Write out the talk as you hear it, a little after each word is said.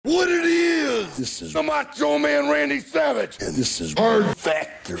This is the Macho Man Randy Savage. And this is Hard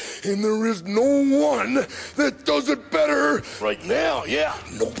Factor. And there is no one that does it better. Right now, yeah.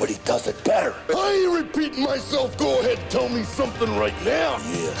 Nobody does it better. I ain't repeating myself. Go ahead, tell me something right now.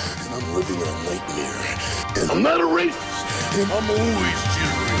 Yeah, and I'm living in a nightmare. And I'm not a racist. And I'm always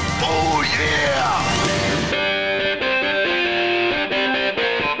cheering. Oh, yeah.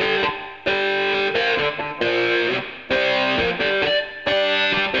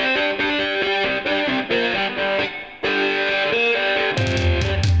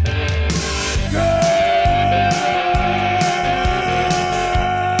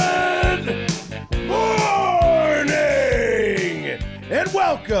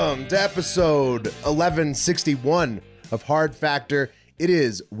 Welcome to episode 1161 of Hard Factor. It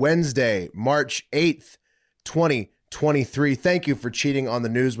is Wednesday, March 8th, 2023. Thank you for cheating on the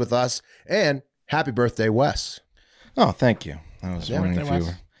news with us, and happy birthday, Wes. Oh, thank you. I was wondering if you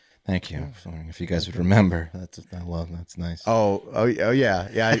were. Thank you. I was wondering if you guys would remember. That's nice. Oh yeah.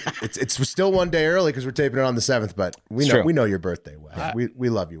 It's still one day early because we're taping it on the 7th, but we know your birthday, Wes. We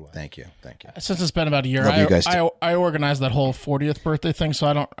love you, Wes. Thank you. Since it's been about a year, I organized that whole 40th birthday thing,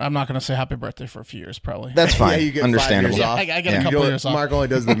 so I'm not going to say happy birthday for a few years, probably. That's fine. Yeah, you get understandable. 5 years off. I get a couple years off. Mark only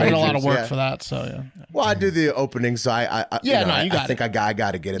does the majors. I did a lot of work for that, so yeah. Well, I do the opening, so I think I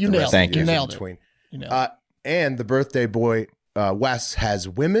got to get it. You the nailed rest it. of the You years nailed in between. You nailed it. And the birthday boy, Wes, has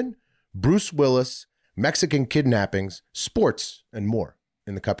women, Bruce Willis, Mexican kidnappings, sports, and more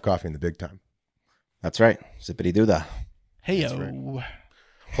in the cup of coffee in the big time. That's right. Zippity doo dah. Hey yo, right.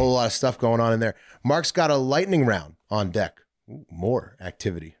 Whole lot of stuff going on in there. Mark's got a lightning round on deck. Ooh, more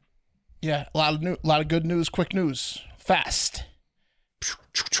activity. Yeah, a lot of good news, quick news, fast.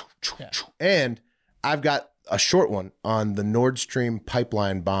 Yeah. And I've got a short one on the Nord Stream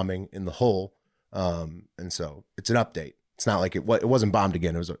pipeline bombing in the Hull, and so it's an update. It's not like it wasn't bombed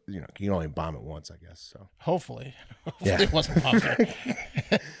again. It was, you can only bomb it once, I guess. So hopefully yeah. It wasn't bombed again.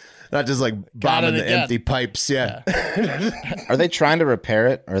 Not just like bombing the empty pipes. Yeah. Are they trying to repair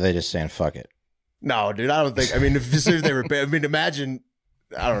it, or are they just saying fuck it? No, dude, I don't think. I mean, if they repair, imagine.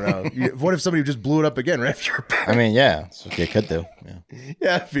 I don't know. What if somebody just blew it up again right after repair? I mean, yeah, that's what they could do.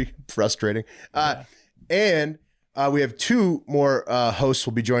 Yeah, it'd be frustrating. And we have two more hosts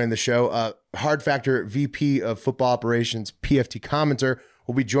will be joining the show. Hard Factor VP of Football Operations, PFT commenter,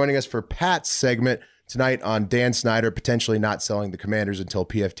 will be joining us for Pat's segment tonight on Dan Snyder potentially not selling the Commanders until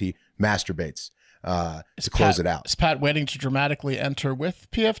PFT masturbates to close it out. Is Pat waiting to dramatically enter with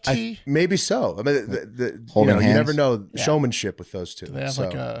PFT? Maybe so. I mean, Holding you hands. never know showmanship with those two. Do they have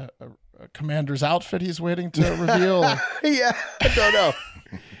like a Commander's outfit he's waiting to reveal? Yeah, I don't know.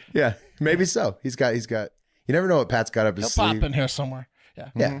 Yeah, maybe so. He's got. You never know what Pat's got up his sleeve. He'll pop in here somewhere.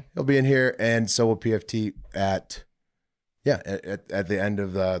 Yeah, he'll be in here, and so will PFT at the end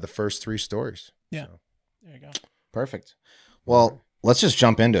of the first three stories. Yeah, so. There you go. Perfect. Well, let's just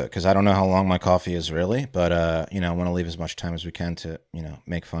jump into it because I don't know how long my coffee is really, but I want to leave as much time as we can to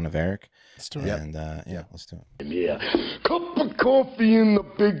make fun of Eric. Let's do it. And let's do it. Yeah, cup of coffee in the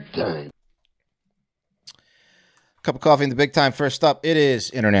big time. Cup of coffee in the big time. First up, it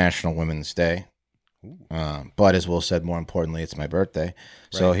is International Women's Day. But as Will said, more importantly, it's my birthday. Right.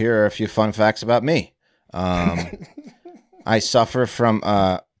 So here are a few fun facts about me. I suffer from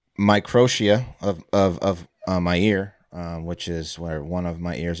microtia of my ear, which is where one of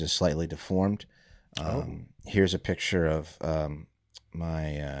my ears is slightly deformed. Here's a picture of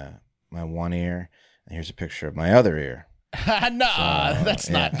my one ear, and here's a picture of my other ear. That's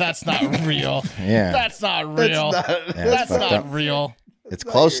not real. Yeah, that's not real. That's not real. It's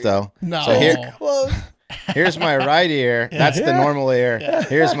close though. No. So here's my right ear. That's the normal ear. Yeah.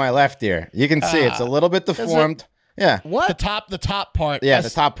 Here's my left ear. You can see it's a little bit deformed. Yeah. What? The top part. Yeah, the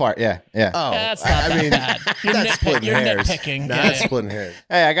top part. Yeah. Oh, that's not bad. That's splitting hairs. Nitpicking. That's splitting hairs.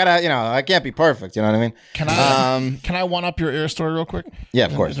 Hey, I gotta, I can't be perfect. You know what I mean? Can I one up your ear story real quick? Yeah,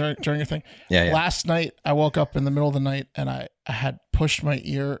 of course. During your thing. Yeah. Last night, I woke up in the middle of the night and I had pushed my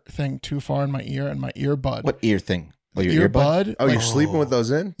ear thing too far in my ear and my earbud. What ear thing? Oh, your earbud? Oh, you're sleeping with those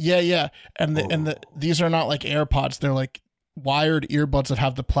in? Yeah. And these are not like AirPods. They're like wired earbuds that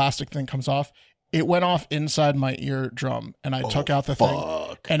have the plastic thing comes off. It went off inside my eardrum, and I took out the thing,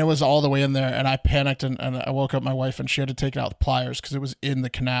 and it was all the way in there, and I panicked, and I woke up my wife, and she had to take it out with pliers because it was in the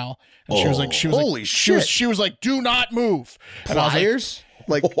canal, and she was like, holy shit. She was like, do not move. Pliers?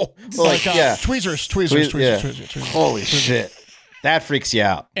 Tweezers. Holy shit. That freaks you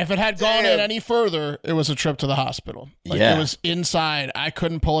out. If it had gone in any further, it was a trip to the hospital. Like, Yeah. it was inside. I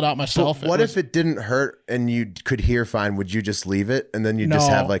couldn't pull it out myself. But what if it didn't hurt and you could hear fine? Would you just leave it and then you just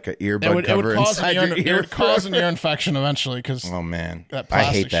have like an earbud cover inside your ear? It would cause an ear infection eventually because Oh man, that I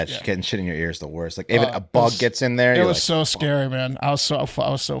plastic hate that. shit, yeah. Getting shit in your ear is the worst. Like if a bug gets in there, it you're was like, so scary, man. I was so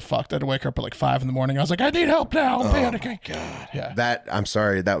fucked. I had to wake her up at like 5 a.m. I was like, I need help now. I'm panicking. God. Yeah, That I'm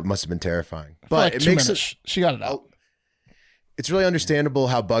sorry, that must have been terrifying. For But like it 2 makes minutes. She got it out. it's really understandable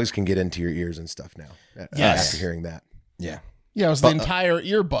how bugs can get into your ears and stuff now. Yes. After hearing that. Yeah. Yeah, it was the entire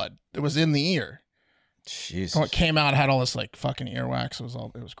earbud. It was in the ear. Jesus. When it came out, it had all this like fucking earwax.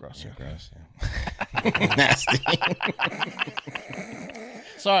 It was gross. Yeah. Gross. Yeah. Nasty.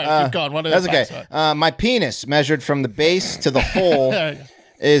 Sorry, keep going. What That's okay. My penis, measured from the base to the hole,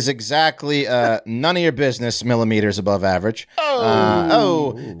 is exactly none of your business millimeters above average.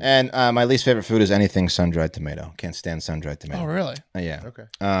 And my least favorite food is anything sun-dried tomato. Can't stand sun-dried tomato. Oh, really? Yeah. Okay.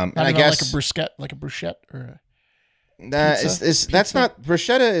 And Not I even guess like a bruschetta or that's not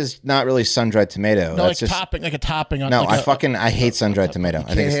bruschetta is not really sun-dried tomato. no, That's like just topping, like a topping on. no. like I hate sun-dried tomato. I think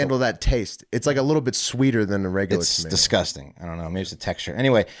Can't it's handle that taste. It's like a little bit sweeter than a regular It's tomato. disgusting. I don't know. Maybe it's the texture.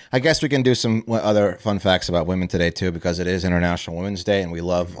 Anyway, I guess we can do some other fun facts about women today, too, because it is International Women's Day, and we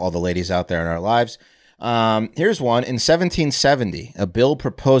love all the ladies out there in our lives. Here's one. In 1770, a bill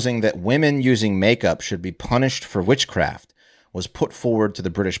proposing that women using makeup should be punished for witchcraft was put forward to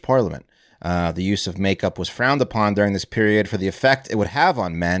the British Parliament. The use of makeup was frowned upon during this period for the effect it would have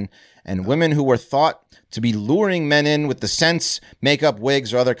on men, and women who were thought to be luring men in with the scents, makeup,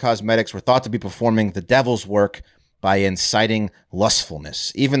 wigs, or other cosmetics were thought to be performing the devil's work by inciting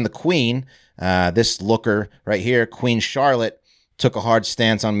lustfulness. Even the Queen, this looker right here, Queen Charlotte, took a hard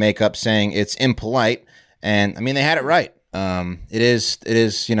stance on makeup, saying it's impolite. And I mean, they had it right. It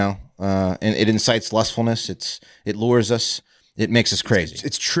is, you know, and it incites lustfulness. It lures us. It makes us crazy.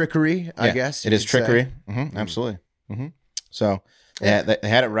 It's trickery, I guess. It is trickery. Absolutely. So they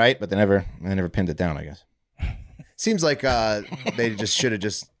had it right, but they never pinned it down, I guess. Seems like they just should have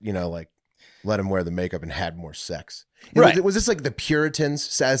just, you know, like let him wear the makeup and had more sex. Right. Was this like the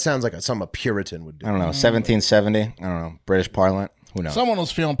Puritans? It sounds like something a Puritan would do. I don't know. 1770. I don't know. British Parliament. Who knows? Someone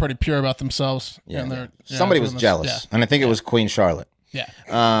was feeling pretty pure about themselves. Yeah. And Somebody was doing this. jealous, and I think it was Queen Charlotte. Yeah.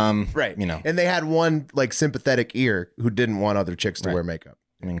 Right. You know. And they had one like sympathetic ear who didn't want other chicks to wear makeup.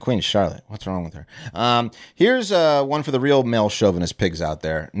 I mean, Queen Charlotte. What's wrong with her? Here's one for the real male chauvinist pigs out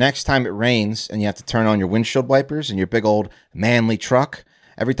there. Next time it rains and you have to turn on your windshield wipers in your big old manly truck,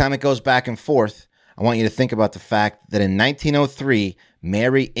 every time it goes back and forth, I want you to think about the fact that in 1903,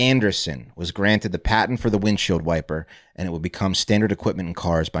 Mary Anderson was granted the patent for the windshield wiper, and it would become standard equipment in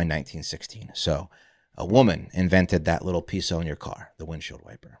cars by 1916. So a woman invented that little piece on your car, the windshield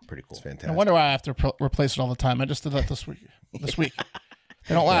wiper. Pretty cool. Fantastic. I wonder why I have to replace it all the time. I just did that this week.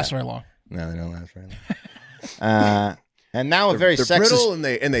 They don't last very long. No, they don't last very long. And now a very They're sexist... brittle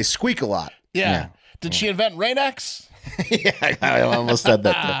and they squeak a lot. Yeah. Did she invent Rain-X? Yeah, I almost said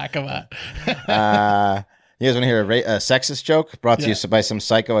that. Come on. You guys want to hear a sexist joke brought to you by some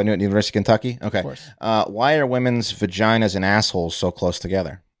psycho I knew at University of Kentucky? Okay. Of course. Why are women's vaginas and assholes so close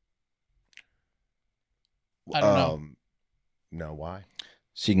together? I don't know. No, why?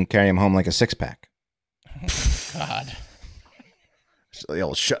 So you can carry them home like a six-pack. God. It's the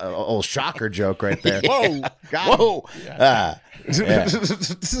old shocker joke right there. Whoa. God. Whoa. Yeah.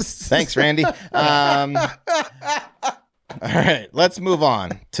 Thanks, Randy. All right, let's move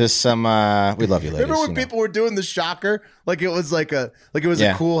on to some. We love you, ladies. Remember when people were doing the shocker? Like it was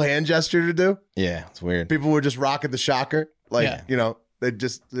a cool hand gesture to do? Yeah, it's weird. People were just rocking the shocker. Like, you know, they'd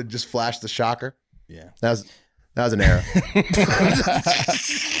just flash the shocker. Yeah. That was an era.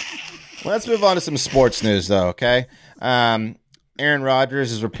 Let's move on to some sports news, though, okay? Aaron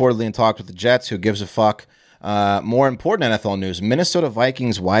Rodgers is reportedly in talks with the Jets. Who gives a fuck? More important NFL news, Minnesota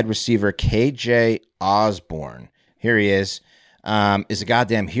Vikings wide receiver KJ Osborne, here he is a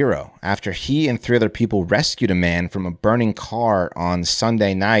goddamn hero after he and 3 other people rescued a man from a burning car on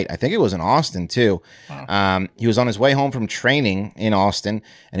Sunday night. I think it was in Austin, too. Wow. He was on his way home from training in Austin,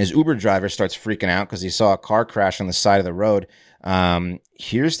 and his Uber driver starts freaking out because he saw a car crash on the side of the road.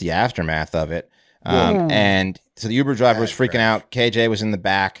 Here's the aftermath of it. And so the Uber driver was freaking out. KJ was in the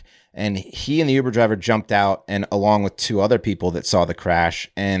back, and he and the Uber driver jumped out, and along with 2 other people that saw the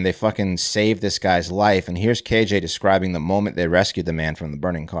crash, and they fucking saved this guy's life. And here's KJ describing the moment they rescued the man from the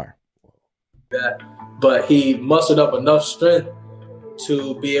burning car. But he mustered up enough strength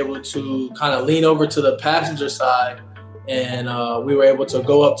to be able to kind of lean over to the passenger side, and we were able to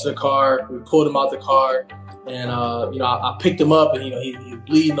go up to the car. We pulled him out the car, and I picked him up, and he was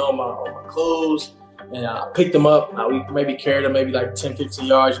bleeding on my clothes. And I picked him up. We maybe carried him maybe like 10, 15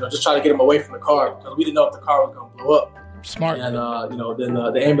 yards, just try to get him away from the car because we didn't know if the car was going to blow up. Smart. And, then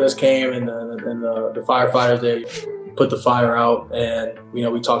the ambulance came and the firefighters, they put the fire out. And,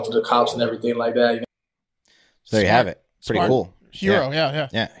 we talked to the cops and everything like that. So there you have it. Pretty Smart. cool. Hero, yeah.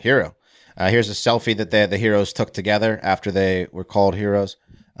 Yeah, hero. Here's a selfie that the heroes took together after they were called heroes.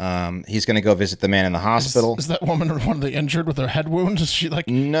 He's going to go visit the man in the hospital. Is that woman one of the injured with her head wound? Is she like?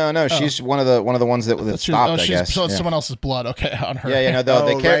 No, she's one of the ones that stopped. I guess. So it's someone else's blood. Okay, on her. Yeah. No,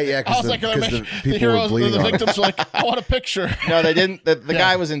 they can't. Right, I was like, the heroes, the victims were like, I want a picture. No, they didn't. The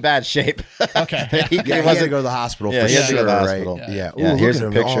guy was in bad shape. Okay, he had to go to the hospital for he had to sure. go to the hospital. Right? Yeah. Yeah, here's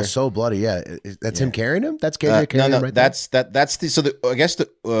look a at him, picture. all so bloody. Yeah, that's him carrying him. That's KJ carrying him. Right that's the. So I guess the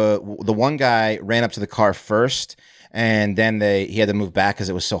one guy ran up to the car first. And then he had to move back because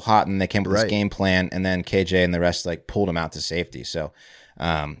it was so hot, and they came with this game plan, and then KJ and the rest pulled him out to safety. So,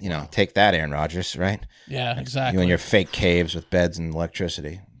 take that, Aaron Rodgers, right? Yeah, exactly. You and your fake caves with beds and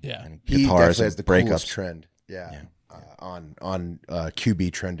electricity. Yeah, and he guitars definitely has the breakups. coolest trend. Yeah. On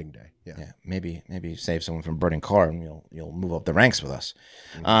QB trending day. Yeah. Maybe save someone from burning car, and you'll move up the ranks with us.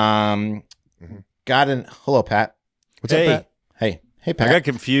 Hello, Pat. What's up, Pat? Hey, Pat. I got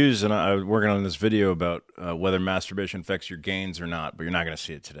confused, and I was working on this video about whether masturbation affects your gains or not, but you're not going to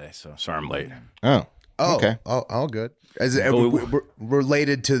see it today, so sorry I'm late. Oh, okay. All good. We're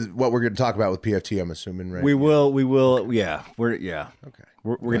related to what we're going to talk about with PFT, I'm assuming, right? We will. Yeah, we're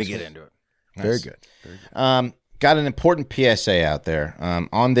going to get into it. Nice. Very good. Got an important PSA out there.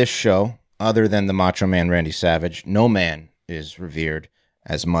 On this show, other than the Macho Man Randy Savage, no man is revered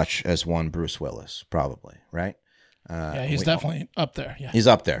as much as one Bruce Willis, probably, right? He's definitely up there. Yeah, he's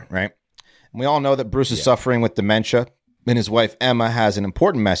up there, right? And we all know that Bruce is suffering with dementia, and his wife Emma has an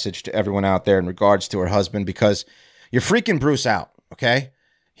important message to everyone out there in regards to her husband, because you're freaking Bruce out. Okay,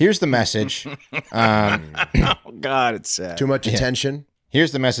 here's the message. Oh God, it's sad. Too much attention.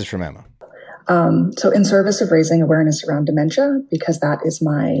 Here's the message from Emma. So in service of raising awareness around dementia, because that is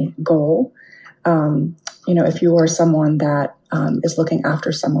my goal, if you are someone that is looking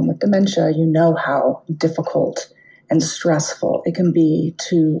after someone with dementia, you know how difficult and stressful it can be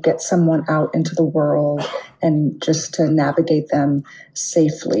to get someone out into the world and just to navigate them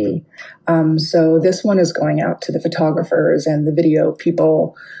safely. So this one is going out to the photographers and the video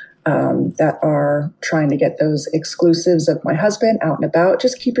people that are trying to get those exclusives of my husband out and about.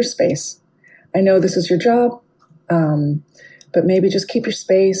 Just keep your space. I know this is your job, but maybe just keep your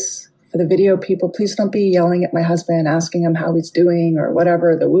space. For the video people, please don't be yelling at my husband, asking him how he's doing or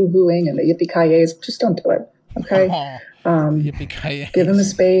whatever, the woo-hooing and the yippee-ki-yays. Just don't do it. Okay. Give him a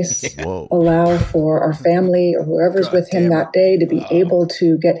space. Allow for our family or whoever's with him that day to be able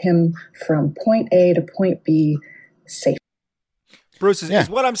to get him from point A to point B safe. Bruce, is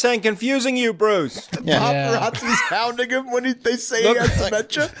what I'm saying confusing you, Bruce? Paparazzi's hounding him when they say he has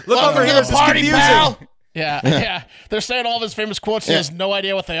dementia. Look over here, this is confusing. Yeah. They're saying all of his famous quotes. He has no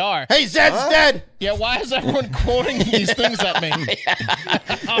idea what they are. Hey, Zed's dead. Yeah, why is everyone quoting these things at me?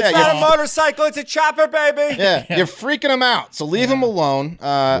 It's not a motorcycle, it's a chopper, baby. Yeah, you're freaking him out. So leave him alone.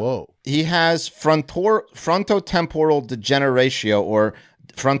 Whoa. He has frontotemporal degeneration, or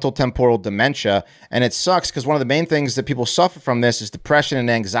frontal temporal dementia, and it sucks because one of the main things that people suffer from this is depression and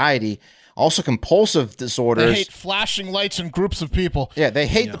anxiety. Also, compulsive disorders. They hate flashing lights and groups of people. Yeah, they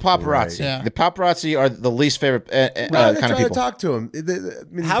hate the paparazzi. Right. Yeah. The paparazzi are the least favorite kind of people. To talk to him.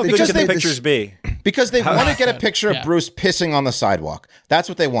 How good can the pictures be? Because they want to get a picture of Bruce pissing on the sidewalk. That's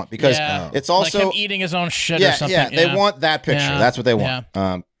what they want. Because it's also like him eating his own shit or something. Yeah, they want that picture. Yeah. That's what they want.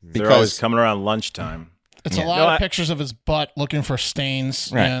 They're always coming around lunchtime. It's a lot of pictures of his butt looking for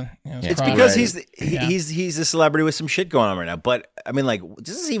stains. Right. It's because he's a celebrity with some shit going on right now. But I mean,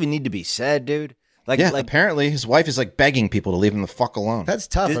 does this even need to be said, dude? Apparently his wife is begging people to leave him the fuck alone. That's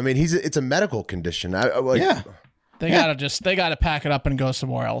tough. I mean, it's a medical condition. They gotta pack it up and go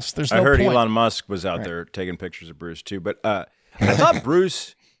somewhere else. There's no I heard point. Elon Musk was out there taking pictures of Bruce too. But I thought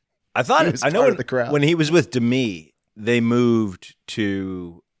Bruce, I know when he was with Demi, they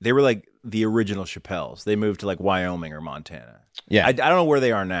were like the original Chappelles. They moved to Wyoming or Montana. Yeah. I don't know where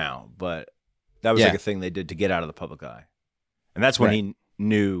they are now, but that was a thing they did to get out of the public eye. And that's when he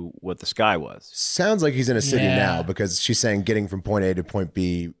knew what the sky was. Sounds like he's in a city now, because she's saying getting from point A to point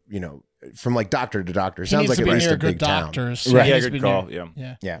B, from doctor to doctor. Sounds like at least a big doctors. town. Right. Yeah, good call.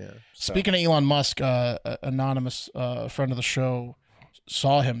 Yeah. Speaking of Elon Musk, anonymous friend of the show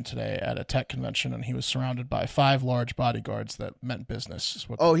saw him today at a tech convention, and he was surrounded by 5 large bodyguards that meant business.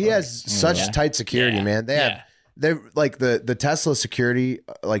 He has such tight security, man. They're like the Tesla security,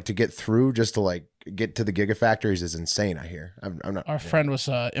 to get through, just to get to the Gigafactories is insane. I hear. I'm not. Our friend was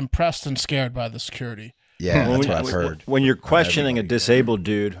impressed and scared by the security. Yeah, that's what I've heard. When you're questioning a disabled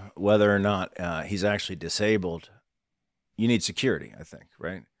dude, whether or not he's actually disabled, you need security, I think,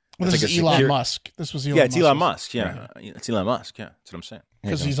 right? Well, this is Elon Musk. This was Elon Musk. Yeah, it's Elon Musk. Yeah, right. It's Elon Musk. Yeah, that's what I'm saying.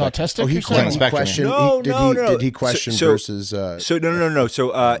 Because he's autistic. Oh, he questioned. No. Did he question versus? So no.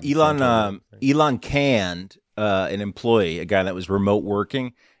 So Elon canned an employee, a guy that was remote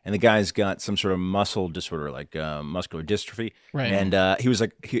working, and the guy's got some sort of muscle disorder, like muscular dystrophy. Right. And he was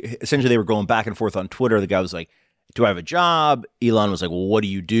like, essentially, they were going back and forth on Twitter. The guy was like, "Do I have a job?" Elon was like, "Well, what do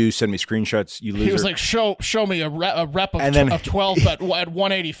you do? Send me screenshots. You loser." He was like, "Show me a rep of 12 at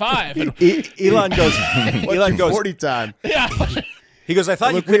 185." And Elon goes, 40 time. Yeah. He goes, "I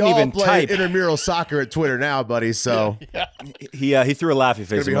thought you couldn't even type." Intramural soccer at Twitter now, buddy. So he threw a laughy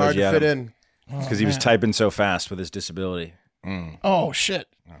face it's gonna be hard to fit in because he was typing so fast with his disability. Oh shit!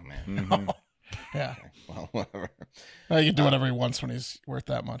 Oh man. Mm-hmm. Yeah. Well, whatever. He can do whatever he wants when he's worth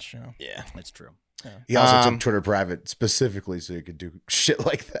that much, Yeah, that's true. Yeah. He also took Twitter private specifically so you could do shit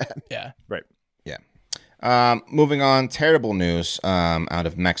like that. Yeah. Right. Yeah. Moving on, terrible news out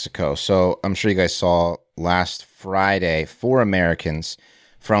of Mexico. So I'm sure you guys saw last Friday, 4 Americans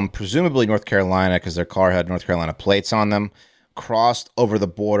from presumably North Carolina, because their car had North Carolina plates on them, crossed over the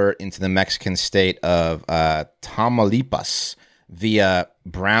border into the Mexican state of Tamaulipas via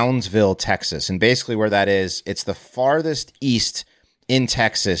Brownsville, Texas. And basically where that is, it's the farthest east in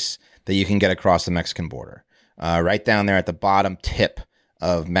Texas that you can get across the Mexican border. Right down there at the bottom tip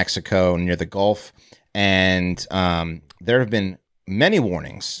of Mexico near the Gulf. And there have been many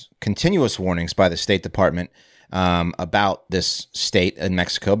warnings, continuous warnings by the State Department about this state in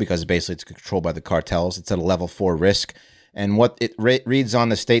Mexico, because basically it's controlled by the cartels. It's at a level 4 risk. And what it reads on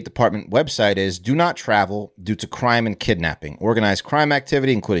the State Department website is, do not travel due to crime and kidnapping. Organized crime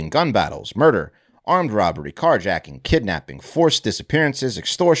activity, including gun battles, murder, armed robbery, carjacking, kidnapping, forced disappearances,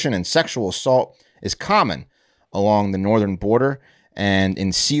 extortion, and sexual assault is common along the northern border. And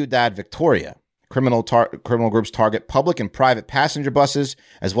in Ciudad Victoria, criminal groups target public and private passenger buses,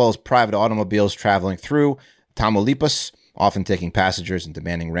 as well as private automobiles traveling through Tamaulipas, often taking passengers and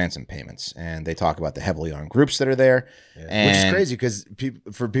demanding ransom payments. And they talk about the heavily armed groups that are there. Yeah. Which is crazy because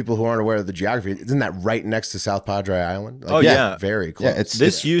for people who aren't aware of the geography, isn't that right next to South Padre Island? Like, very close. Yeah,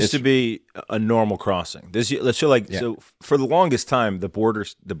 this used to be a normal crossing. So for the longest time, the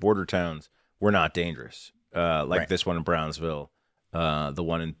border towns were not dangerous. This one in Brownsville, the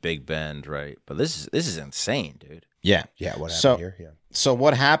one in Big Bend, right? But this is insane, dude. Yeah. Yeah, what happened here? Yeah. So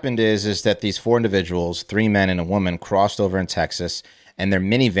what happened is that these 4 individuals, 3 men and a woman, crossed over in Texas, and their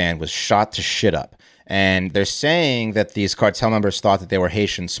minivan was shot to shit up. And they're saying that these cartel members thought that they were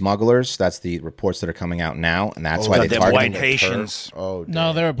Haitian smugglers. That's the reports that are coming out now, and that's why they targeted white Haitians. Oh, damn.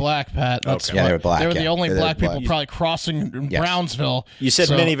 No, they were black, Pat. That's Yeah, they were black. They were the only black people black. probably crossing in Brownsville. You said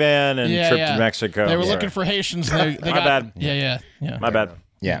minivan and trip to Mexico. They were looking for Haitians. And they got, bad. Yeah. My bad.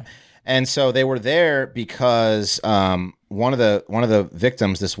 Yeah. And so they were there because one of the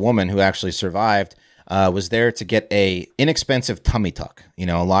victims, this woman who actually survived, was there to get a inexpensive tummy tuck. You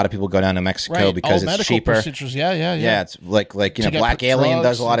know, a lot of people go down to Mexico because it's cheaper. Procedures. Yeah. Yeah, it's like Black Alien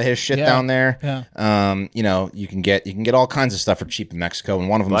does a lot of his shit down there. Yeah. You can get all kinds of stuff for cheap in Mexico, and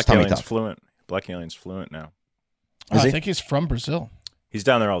one of them is tummy tuck. Black Alien's fluent now. I think he's from Brazil. He's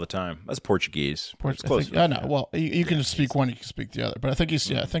down there all the time. That's Portuguese. It's close enough. No. Well, you can speak one, you can speak the other. But I think he's.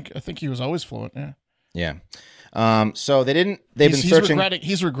 Yeah, I think he was always fluent. Yeah. Yeah. So they've been searching.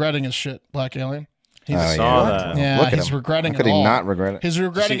 He's regretting his shit, Black Alien. Saw that. Yeah, Look at he's him. regretting How it could he all. not regret it? He's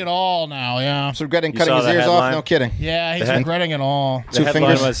regretting it all now. Yeah. He's regretting You cutting saw his the ears headline? off. No kidding. Yeah, he's regretting it all. The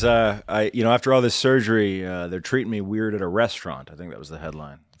headline was, after all this surgery, they're treating me weird at a restaurant. I think that was the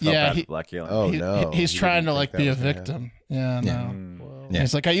headline. Felt bad for Black Alien. Oh, no. He's trying to be a victim. Yeah, no. Yeah.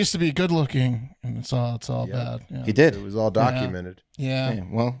 He's like, I used to be good looking, and it's all bad. Yeah. He did. It was all documented. Yeah. Hey,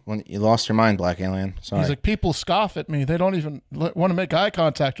 well, when you lost your mind, Black Alien. Sorry. He's like, people scoff at me. They don't even want to make eye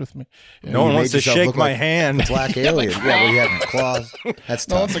contact with me. Yeah. No one wants to shake my hand. Black Alien. Yeah, where you had claws. That's tough.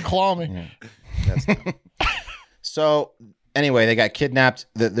 No one wants to claw me. Yeah. That's tough. So anyway, they got kidnapped.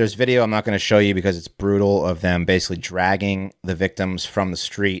 There's video I'm not going to show you because it's brutal of them basically dragging the victims from the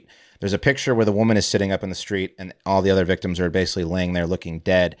street. There's a picture where the woman is sitting up in the street and all the other victims are basically laying there looking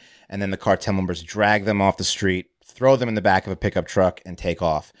dead. And then the cartel members drag them off the street, throw them in the back of a pickup truck, and take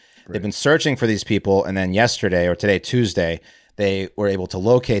off. Right. They've been searching for these people. And then today, Tuesday, they were able to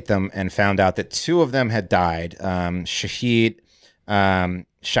locate them and found out that 2 of them had died. Shaheed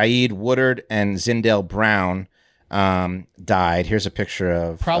Woodard and Zindale Brown died. Here's a picture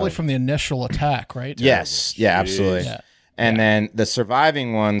of... Probably from the initial attack, right? Yes. Yeah, absolutely. Yeah. And then the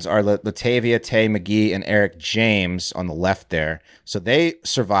surviving ones are Latavia, Tay McGee, and Eric James on the left there. So they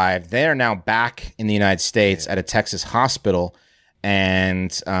survived. They are now back in the United States at a Texas hospital.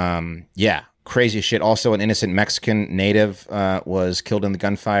 And crazy shit. Also, an innocent Mexican native was killed in the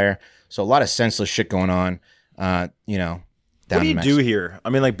gunfire. So a lot of senseless shit going on. What do you do here? I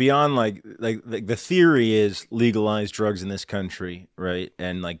mean, like beyond like the theory is legalize drugs in this country, right,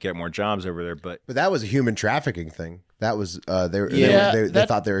 and like get more jobs over there. But that was a human trafficking thing. That was they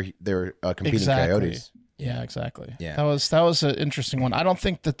thought they were competing coyotes. Yeah, exactly. Yeah, that was an interesting one. I don't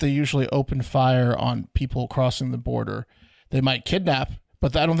think that they usually open fire on people crossing the border. They might kidnap,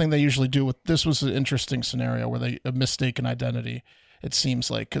 but I don't think they usually do. This was an interesting scenario where a mistaken identity. It seems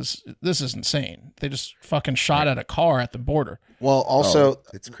like, because this is insane. They just fucking shot at a car at the border. Well, also,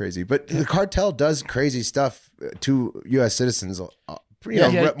 it's crazy. But the cartel does crazy stuff to U.S. citizens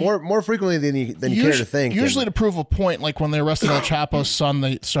more frequently than you care to think. Usually to prove a point, like when they arrested El Chapo's son,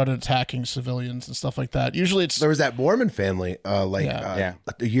 they started attacking civilians and stuff like that. Usually there was that Mormon family a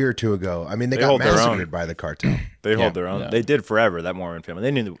year or two ago. I mean, they got massacred by the cartel. They hold their own. Yeah. They did forever, that Mormon family.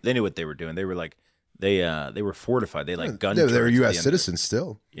 They knew what they were doing. They were like, They were fortified. They like guns. They were U.S. citizens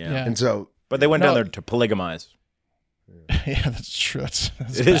still. Yeah. And so, but they went down there to polygamize. Yeah, that's true.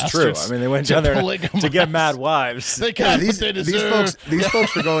 It is true. I mean, they went down there to get mad wives. These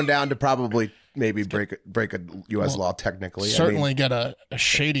folks were going down to probably maybe break a U.S. law technically. Certainly get a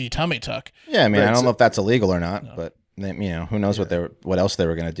shady tummy tuck. Yeah, I mean, I don't know if that's illegal or not, but who knows what else they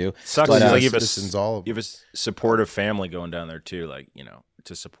were going to do. Sucks. Like you have a supportive family going down there too, like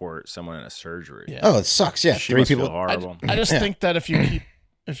to support someone in a surgery. Yeah. Oh, it sucks. Yeah, three people. Horrible. I just think that if you keep,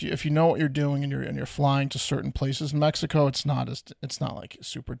 if you know what you're doing and you're flying to certain places in Mexico, it's not like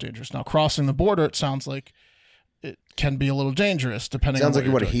super dangerous. Now crossing the border, it sounds like it can be a little dangerous depending. Sounds on like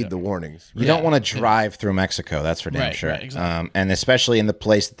you want to heed the warnings. You don't want to drive through Mexico. That's for damn sure. Right, exactly. And especially in the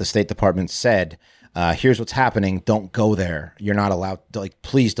place that the State Department said, here's what's happening. Don't go there. You're not allowed to,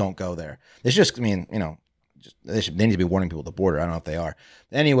 please don't go there. It's just, they need to be warning people at the border. I don't know if they are.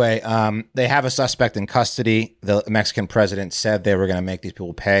 Anyway, they have a suspect in custody. The Mexican president said they were going to make these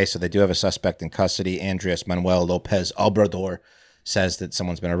people pay, so they do have a suspect in custody. Andres Manuel Lopez Obrador says that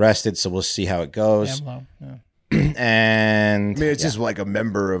someone's been arrested, so we'll see how it goes. And it's just like a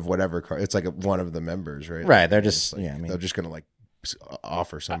member of whatever car. It's like one of the members, right? Right. They're just they're just going to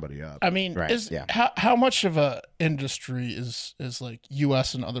offer somebody up. I mean, how much of a industry is like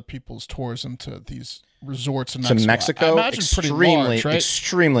U.S. and other people's tourism to these resorts in Mexico? To Mexico, I imagine extremely, pretty large, right?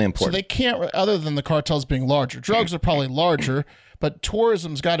 Extremely important. So they can't, other than the cartels being larger. Drugs are probably larger, but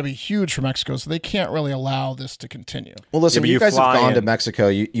tourism's got to be huge for Mexico, so they can't really allow this to continue. Well, listen, you guys have gone to Mexico.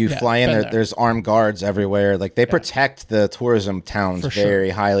 You fly in there. There's armed guards everywhere. Like they protect the tourism towns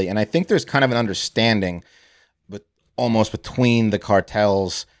very highly, and I think there's kind of an understanding, almost between the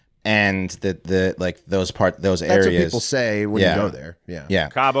cartels and the those areas. That's what people say when you go there. Yeah.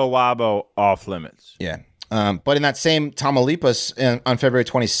 Cabo Wabo off limits. Yeah. But in that same Tamaulipas, on February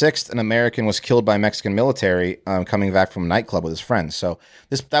 26th, an American was killed by Mexican military coming back from a nightclub with his friends. So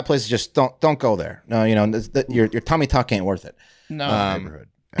that place is just don't go there. No, your tummy tuck ain't worth it. No neighborhood.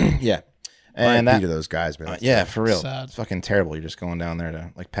 Yeah. And that to those guys, man. For real. Sad. It's fucking terrible. You're just going down there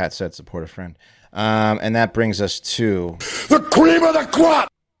to, like Pat said, support a friend. And that brings us to the cream of the crop.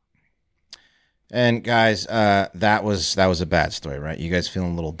 And guys, that was a bad story, right? You guys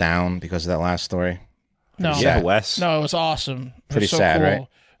feeling a little down because of that last story? No, Wes. No, it was awesome. Pretty sad, cool. Right?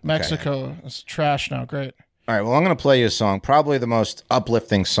 Mexico is trash now. Great. All right, well, I'm going to play you a song, probably the most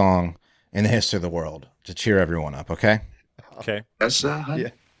uplifting song in the history of the world, to cheer everyone up. Okay. Okay. Yes, sir. Yeah.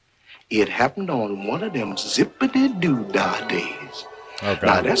 It happened on one of them zippity-doo-dah days. Oh, God.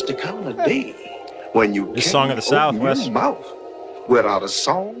 Now that's the kind of day when you this song of the South, Wes. Mouth without a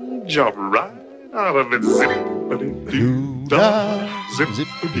song jump right out of it. Zippity-doo-dah,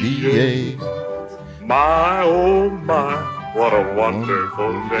 zippity-yay. My, oh my, what a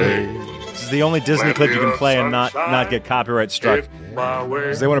wonderful day. This is the only Disney clip you can play and not get copyright struck.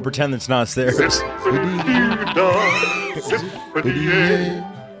 Because they want to pretend it's not theirs. Zippity-doo-dah, zippity-yay.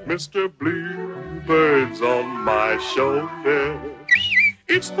 Mr. Bluebird's on my shoulder.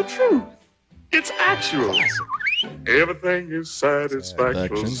 It's the truth. It's actual. Everything is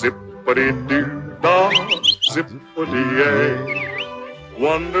satisfaction. Zippity-doo-dah, zippity-yay.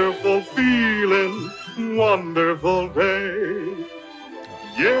 Wonderful feeling, wonderful day.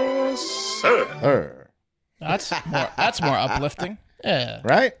 Yes, sir. That's more uplifting. Yeah.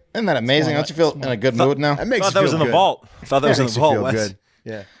 Right? Isn't that amazing? Don't you feel in a good mood now? That makes I thought that was in the vault. I thought that was in the vault. Good.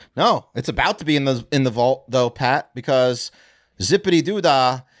 Yeah. No, it's about to be in the vault though, Pat, because Zippity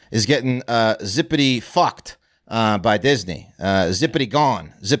Doodah is getting zippity fucked by Disney. Zippity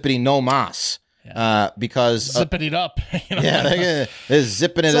gone, zippity no mas. Because zipping it up, they're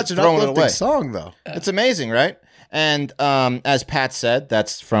zipping it, such an throwing it uplifting away. Song though, it's amazing, right? And as Pat said,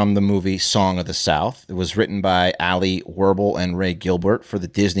 that's from the movie Song of the South. It was written by Ali Werble and Ray Gilbert for the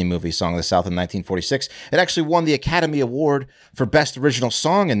Disney movie Song of the South in 1946. It actually won the Academy Award for Best Original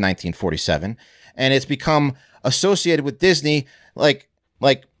Song in 1947, and it's become associated with Disney like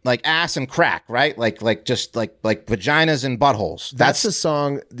ass and crack, right? Like vaginas and buttholes. That's a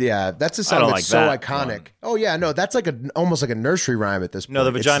song. Yeah, that's a song that's so iconic. One. Oh yeah, no, that's like almost like a nursery rhyme at this point. No,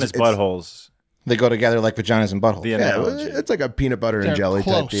 the vaginas, buttholes. They go together like vaginas and buttholes. It's like a peanut butter and jelly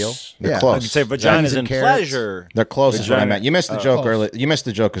close. type deal. They're close. You say vaginas and pleasure. They're close is what I meant. You missed the joke earlier. You missed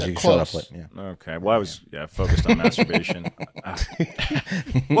the joke because you showed up late. Yeah. Okay. Well, I was focused on masturbation.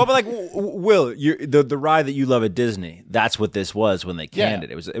 Well, but like Will, the ride that you love at Disney, that's what this was when they canned it.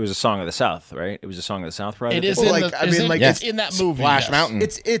 It was a Song of the South, right? It was a Song of the South ride. It is it's in that movie. Splash Mountain.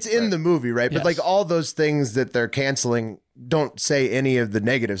 It's in the movie, right? But like all those things that they're canceling don't say any of the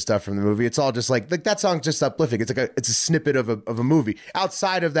negative stuff from the movie. It's all just like that song's just uplifting. It's a snippet of a movie.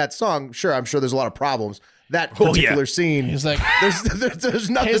 Outside of that song, sure, I'm sure there's a lot of problems. That particular scene, he's like, there's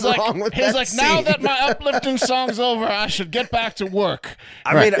nothing wrong with that. He's like, scene. now that my uplifting song's over, I should get back to work.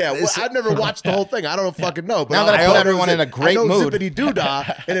 I mean, I've never watched the whole thing. I don't fucking know. But now that I put everyone in a great mood, Zippity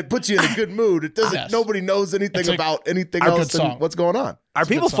Doo-Dah, and it puts you in a good mood. It doesn't. Nobody knows anything about anything else and what's going on. Are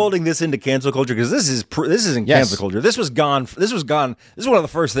people folding this into cancel culture? Because this isn't cancel culture. This was gone. This was gone. This is one of the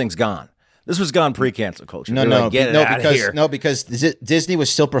first things gone. This was gone pre-cancel culture. Because Disney was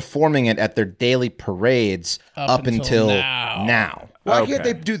still performing it at their daily parades up until now. Why can't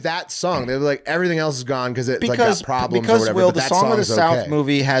they do that song? They're like, everything else is gone because it's got problems or whatever. Will, the Song of the South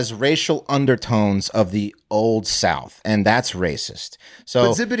movie has racial undertones of the old South, and that's racist. So,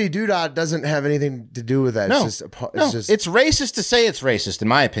 but Zippity Doo-Dah doesn't have anything to do with that. It's racist to say it's racist, in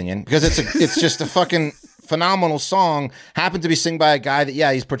my opinion, because it's just a fucking phenomenal song. Happened to be sung by a guy that,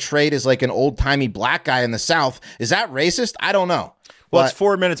 he's portrayed as like an old-timey black guy in the South. Is that racist? I don't know. Well, it's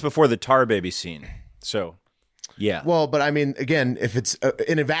 4 minutes before the Tar Baby scene. So, yeah. Well, but I mean, again, if it's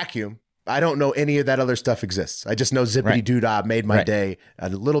in a vacuum, I don't know any of that other stuff exists. I just know Zippity Doo-Dah made my day a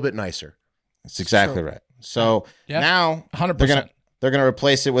little bit nicer. That's exactly right. So now 100%. They're going to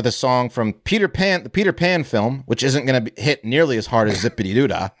replace it with a song from Peter Pan, the Peter Pan film, which isn't going to hit nearly as hard as Zippity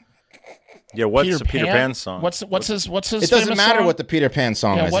Doo-Dah. Yeah, what's the Peter Pan song? What's his? It doesn't matter song? what the Peter Pan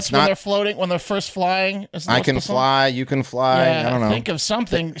song is. What's when they're floating, when they're first flying? I can fly, you can fly. I don't know. Think of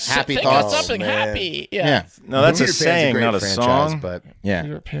something. Happy think thoughts. Of something happy. Yeah. No, that's a saying, not a song. But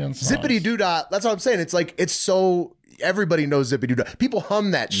Peter Pan songs. Zippity Doo-Dah. That's what I'm saying. It's like it's so everybody knows Zippity Doo-Dah. People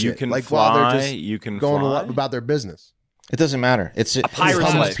hum that shit. You can like fly. While they're just you can going fly. about their business. It doesn't matter. It's a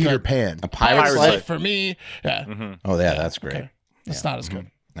pirate's life. Peter Pan. A pirate's life for me. Yeah. Mm-hmm. Oh yeah, that's great. Okay. It's not as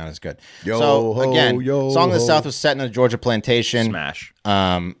good. Not as good. Yo, so ho, again, yo, Song of the ho. South was set in a Georgia plantation. Smash.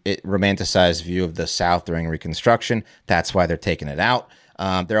 It romanticized view of the South during Reconstruction. That's why they're taking it out.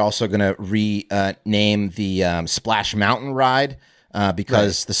 They're also going to rename the Splash Mountain ride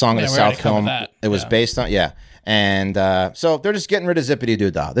because the Song of the South film it was based on. Yeah, and so they're just getting rid of Zippity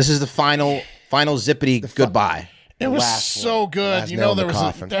Doo-Dah. This is the final Zippity goodbye. It was so good. You know,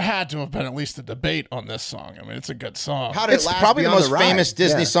 coffin. there had to have been at least a debate on this song. I mean, it's a good song. How did It's probably the most famous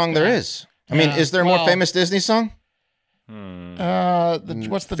Disney song there is. I mean, is there a more famous Disney song?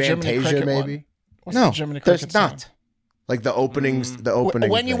 What's the Jiminy Fantasia, Cricket maybe? one? What's No, the Jiminy Cricket there's song? not. Like the openings, the opening.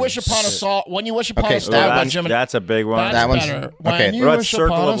 When you wish upon a star, when you wish upon a star star, by that's, that's a big one. That one's better. okay. When you What about wish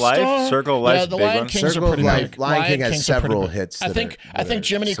Circle upon of a Life? star- Circle of Life's Yeah, the big Lion one. Kings Circle are of pretty Life. big. Lion King has Kings are pretty several big. hits. I think Jiminy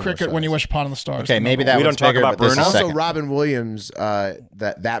similar Cricket. When you size. wish upon the stars. Okay, maybe that We one's don't talk bigger, about but this is Bruno? Also, second. Robin Williams,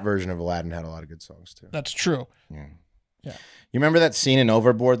 that version of Aladdin had a lot of good songs too. That's true. You remember that scene in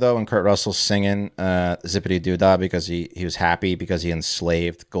Overboard, though, when Kurt Russell's singing Zippity Doo-Dah because he was happy because he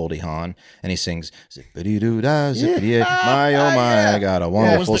enslaved Goldie Hawn, and he sings Zippity Doo-Dah, Zippity, my oh my, I got a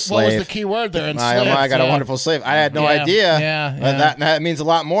wonderful slave. What was the key word there? My oh my, I got a wonderful slave. I had no idea. Yeah. That means a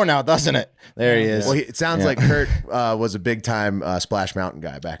lot more now, doesn't it? There he is. Well, it sounds like Kurt was a big time Splash Mountain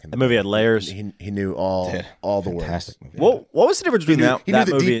guy back in the movie had layers. He knew all the words. Fantastic movie. What was the difference between He knew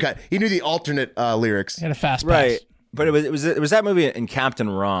the movie? deep cut. He knew the alternate lyrics. He had a fast pass. Right. But it was that movie and Captain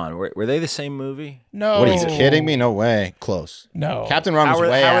Ron. Were they the same movie? No. What, are you kidding me? No way. Close. No. Captain Ron was How are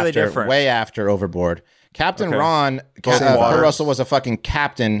they after, different? way after Overboard. Captain Okay. Ron, Kurt Kurt Russell was a fucking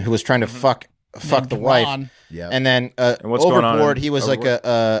captain who was trying to fuck fucked the wife. Ron. Yeah. And then what's going on overboard, in he was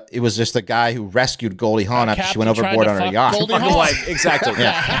Overboard? it was just a guy who rescued Goldie Hawn after she went overboard on her yacht. Goldie Hawn. Exactly.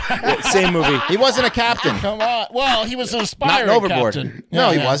 Yeah, same movie. He wasn't a captain. Come on. Well, he was an Not aspiring an overboard. captain. No,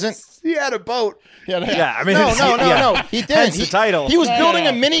 Yeah, he yeah. wasn't. He had a boat. Yeah, I mean, No. He didn't. Hence the title. He was No, building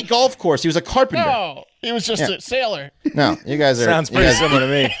no. a mini golf course. He was a carpenter. No, he was just a sailor. No, you guys are. Sounds you pretty guys- similar to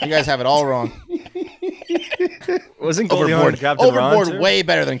me. You guys have it all wrong. Wasn't Goldie Hawn Captain Ron? Overboard, too? way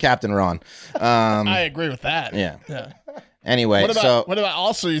better than Captain Ron. I agree with that. Yeah. Yeah. Anyway, What so about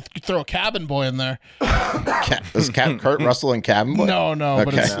also you throw a cabin boy in there? was Kurt Russell and Cabin Boy? No, but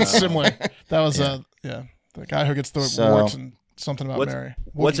Okay. it's similar. That was the guy who gets the awards and something about Mary.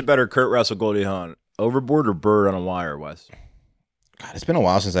 What's a better Kurt Russell, Goldie Hawn? Overboard or Bird on a Wire, Wes? God, it's been a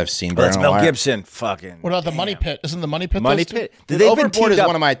while since I've seen That's Bird on a Mel Wire. Gibson. Fucking. What about the Money Pit? Isn't the Money Pit Money those two? Pit? The They've been Overboard is teamed up.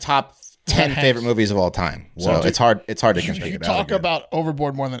 one of my top 10 favorite movies of all time. So it's hard to You compete. talk about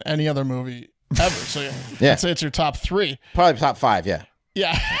Overboard more than any other movie ever. So Yeah. I'd say it's your top 3. Probably top 5, yeah.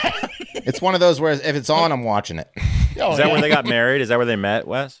 Yeah. It's one of those where if it's on, I'm watching it. Is that where they got married? Is that where they met,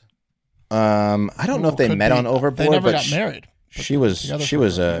 Wes? I don't know if they Could met be. on Overboard, They never but got married. she was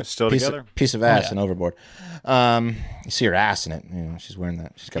a Still piece together? piece of ass in Overboard. You see her ass in it. You know, she's wearing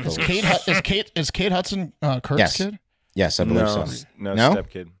that. She's got Is the Kate Hudson Kurt's Yes. kid? Yes, I believe so. No,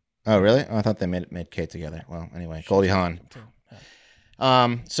 stepkid. Oh, really? Oh, I thought they made Kate together. Well, anyway, Goldie Hawn.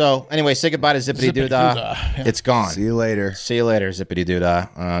 So anyway, say goodbye to Zippity Doo Dah. Yeah. It's gone. See you later. See you later, Zippity Doo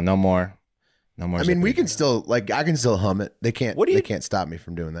Dah. No more. No more. I mean, we Zippity can Doo still I can still hum it. They can't. They can't stop me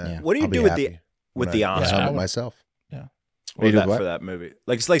from doing that. Yeah. What do you I'll be do with happy the with when the I Oscar? hum it myself? What do you do do what? for that movie?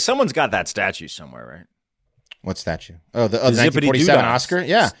 Like it's like someone's got that statue somewhere, right? What statue? Oh, the Zippity 1947 Doo Dah. Oscar.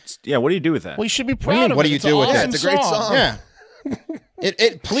 Yeah. Yeah. What do you do with that? Well, you should be do you proud mean, of what it. do you It's do an with it? awesome It's a great song. Yeah.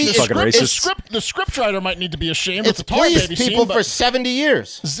 It please. Fucking racist. The scriptwriter might need to be ashamed. It's of the Tar pleased Baby people scene, for 70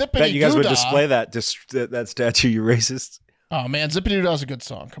 years. Zippity Bet you guys would Doo Dah. display that statue, you racist. Oh man, Zippity Doo Dah is a good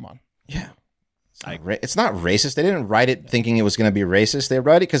song. Come on. Yeah. It's not racist. They didn't write it thinking it was going to be racist. They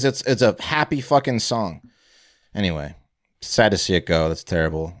write it because it's a happy fucking song. Anyway, sad to see it go. That's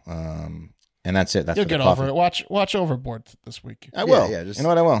terrible. And that's it. That's You'll for the get coffee. over it. Watch Overboard this week. I will. Yeah, just you know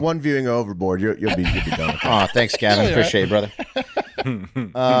what I will. One viewing of Overboard, you'll be done. With it. Oh, thanks, Gavin. Yeah, Appreciate it, brother.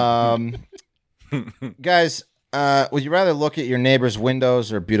 Guys, would you rather look at your neighbor's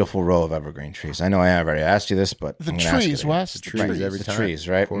windows or a beautiful row of evergreen trees? I know I have already asked you this, but The I'm gonna ask trees, it again. Wes. The trees every The time. trees,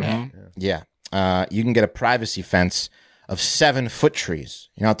 right? Of course. Mhm. Yeah. You can get a privacy fence of 7-foot trees.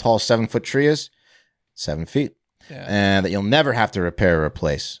 You know how tall a 7-foot tree is? 7 feet. Yeah. And that you'll never have to repair or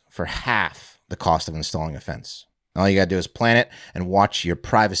replace for half the cost of installing a fence. All you got to do is plant it and watch your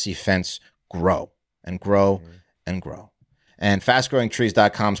privacy fence grow and grow and grow. And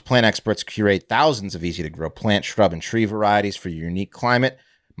FastGrowingTrees.com's plant experts curate thousands of easy-to-grow plant, shrub, and tree varieties for your unique climate,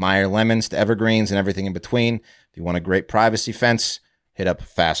 Meyer lemons to evergreens and everything in between. If you want a great privacy fence, hit up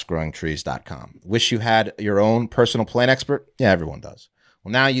FastGrowingTrees.com. Wish you had your own personal plant expert? Yeah, everyone does.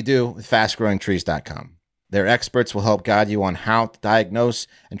 Well, now you do with FastGrowingTrees.com. Their experts will help guide you on how to diagnose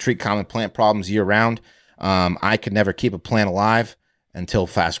and treat common plant problems year-round. I could never keep a plant alive until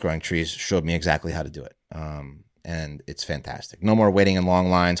Fast Growing Trees showed me exactly how to do it. And it's fantastic. No more waiting in long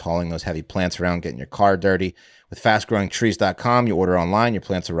lines, hauling those heavy plants around, getting your car dirty. With FastGrowingTrees.com, you order online, your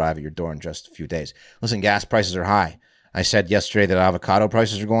plants arrive at your door in just a few days. Listen, gas prices are high. I said yesterday that avocado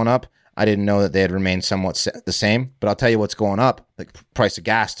prices are going up. I didn't know that they had remained somewhat the same, but I'll tell you what's going up: the price of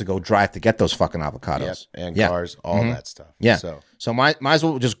gas to go drive to get those fucking avocados. Yep, and cars, all that stuff. Yeah. So might as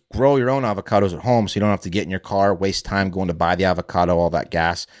well just grow your own avocados at home so you don't have to get in your car, waste time going to buy the avocado, all that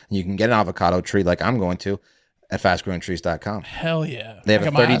gas. And you can get an avocado tree like I'm going to at fastgrowingtrees.com. Hell yeah. They have I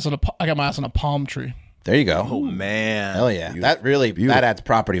got my eyes on a palm tree. There you go. Oh man. Hell yeah. That really that adds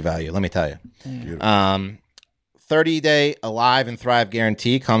property value, let me tell you. beautiful. 30-day Alive and Thrive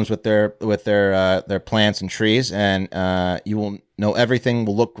guarantee comes with their plants and trees, and you will know everything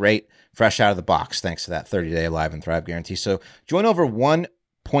will look great fresh out of the box thanks to that 30-day Alive and Thrive guarantee. So join over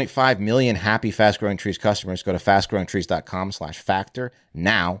 1.5 million happy Fast Growing Trees customers. Go to fastgrowingtrees.com/factor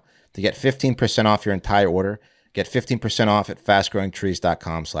now to get 15% off your entire order. Get 15% off at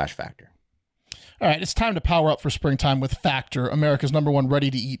fastgrowingtrees.com/factor. All right, it's time to power up for springtime with Factor, America's #1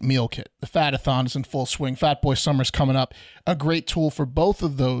 ready-to-eat meal kit. The Fat-a-thon is in full swing. Fat Boy Summer's coming up. A great tool for both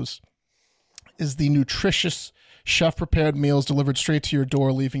of those is the nutritious, chef-prepared meals delivered straight to your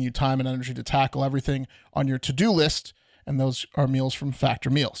door, leaving you time and energy to tackle everything on your to-do list, and those are meals from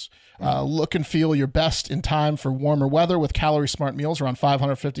Factor Meals. Look and feel your best in time for warmer weather with calorie-smart meals, around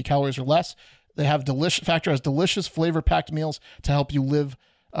 550 calories or less. They have Factor has delicious, flavor-packed meals to help you live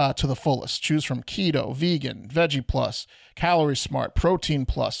to the fullest. Choose from keto, vegan, veggie plus, calorie smart, protein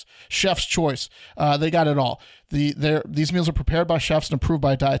plus, chef's choice. They got it all. These meals are prepared by chefs and approved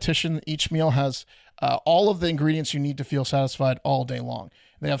by a dietitian. Each meal has all of the ingredients you need to feel satisfied all day long.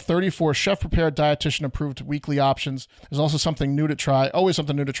 They have 34 chef-prepared, dietitian-approved weekly options. There's also something new to try, always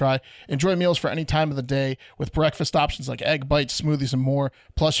something new to try. Enjoy meals for any time of the day with breakfast options like egg bites, smoothies, and more.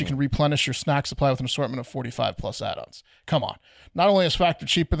 Plus, you can replenish your snack supply with an assortment of 45-plus add-ons. Come on. Not only is Factor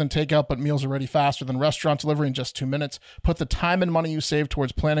cheaper than takeout, but meals are ready faster than restaurant delivery in just 2 minutes. Put the time and money you save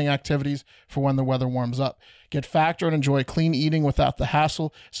towards planning activities for when the weather warms up. Get Factor and enjoy clean eating without the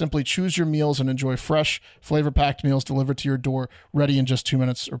hassle. Simply choose your meals and enjoy fresh, flavor-packed meals delivered to your door, ready in just 2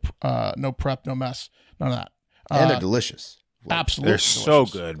 minutes. Or no prep, no mess, none of that. And they're delicious. Absolutely, they're so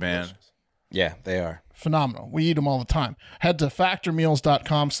good, man. Yeah, they are. Phenomenal. We eat them all the time. Head to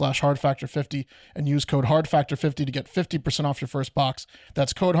factormeals.com/hardfactor50 and use code hardfactor50 to get 50% off your first box.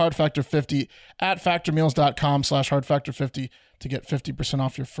 That's code hardfactor50 at factormeals.com/hardfactor50 to get 50%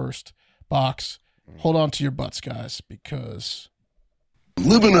 off your first box. Hold on to your butts, guys, because I'm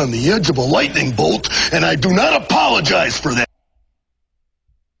living on the edge of a lightning bolt, and I do not apologize for that.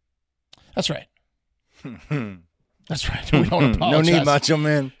 that's right. That's right. We don't apologize. No need, Macho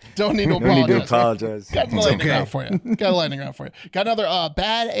Man. Don't need to No need to apologize. apologize. Got the lightning round for you. Got a lightning round for you. Got another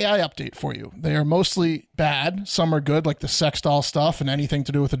bad AI update for you. They are mostly bad. Some are good, like the sex doll stuff and anything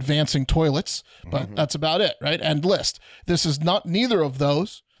to do with advancing toilets. But that's about it, right? End list. This is not neither of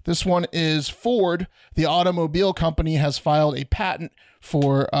those. This one is Ford. The automobile company has filed a patent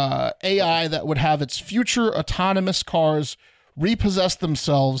for AI that would have its future autonomous cars repossess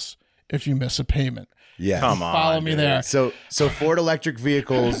themselves if you miss a payment. Yeah, Come on, Follow me dude. there. So Ford electric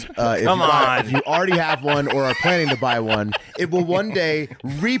vehicles, on. if you already have one or are planning to buy one, it will one day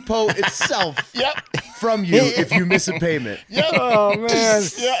repo itself from you if you miss a payment. Oh, man.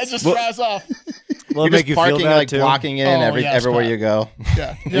 Yeah, it just drives off. Will You're it make just you feel parking, bad, like too? blocking in Oh, yes, everywhere Pat. you go.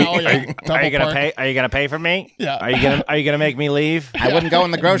 Yeah. Oh, yeah. Are you Double gonna park. pay? Are you gonna pay for me? Yeah. Are you gonna make me leave? I wouldn't go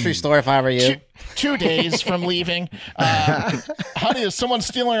in the grocery store if I were you. 2 days from leaving. Honey, is someone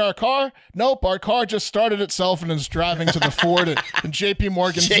stealing our car? Nope, our car just started itself and is driving to the Ford and JP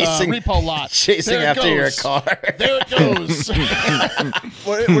Morgan's repo lot. Chasing There it after your goes. car. There it goes.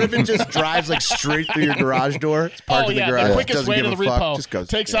 What if it just drives like straight through your garage door? It's parked in the garage. The quickest doesn't way to give the a fuck, repo. just goes.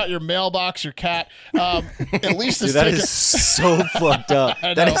 Takes out your mailbox, your cat. At least Dude, it's that taken. is so fucked up.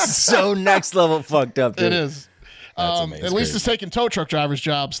 I That know. is so next level fucked up, dude. It is. At least it's taking tow truck drivers'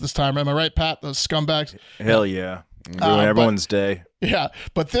 jobs this time. Am I right, Pat? Those scumbags. Hell yeah. Ruin everyone's day. Yeah,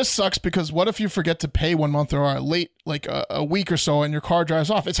 but this sucks because what if you forget to pay 1 month or are late like a week or so and your car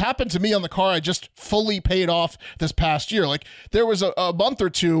drives off? It's happened to me on the car I just fully paid off this past year. Like there was a month or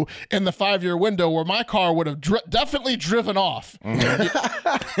two in the 5-year window where my car would have definitely driven off. Yeah,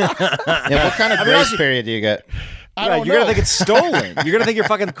 what kind of grace period do you get? I Right, don't you're know. gonna think it's stolen. You're gonna think your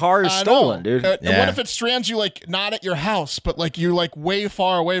fucking car is I stolen, know. dude. And Yeah. what if it strands you like not at your house, but like you're like way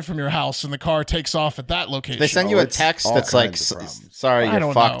far away from your house and the car takes off at that location? They send you a it's text all that's like, kinds of problems. sorry, I you're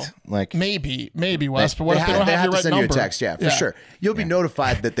don't fucked. know. Like, Maybe, Wes, but what if they don't They have have your to right send number? you a text, yeah, for sure. You'll be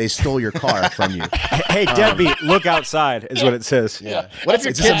notified that they stole your car from you. Hey, deadbeat, look outside is what it says. Yeah. what if your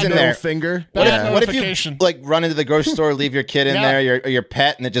It's just kid's a in middle there? finger. Bad Yeah. What if you notification. like run into the grocery store, leave your kid in Yeah. there, your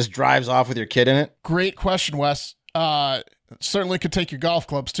pet, and it just drives off with your kid in it? Great question, Wes. Certainly could take your golf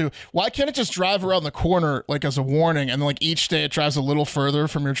clubs too. Why can't it just drive around the corner like as a warning, and then like each day it drives a little further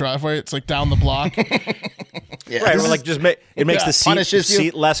from your driveway? It's like down the block. Yeah. Right, or like just it makes the punishes you.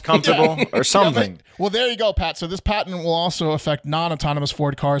 seat less comfortable or something. Well, there you go, Pat. So this patent will also affect non-autonomous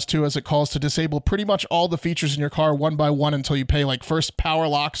Ford cars too, as it calls to disable pretty much all the features in your car one by one until you pay. Like first, power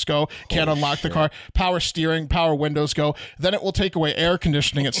locks go, can't unlock the car. Power steering, power windows go. Then it will take away air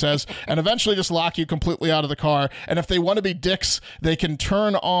conditioning, it says, and eventually just lock you completely out of the car. And if they want to be dicks, they can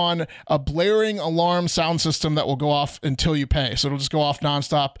turn on a blaring alarm sound system that will go off until you pay. So it'll just go off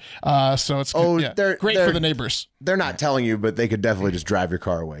nonstop. So it's they're great for the neighbors. They're not telling you, but they could definitely just drive your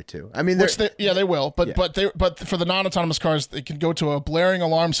car away too. I mean, They will, but for the non-autonomous cars, they can go to a blaring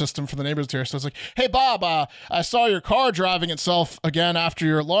alarm system for the neighbors here. So it's like, hey Bob, I saw your car driving itself again after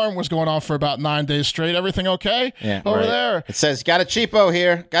your alarm was going off for about 9 days straight. Everything okay? Yeah, over right. there. It says, got a cheapo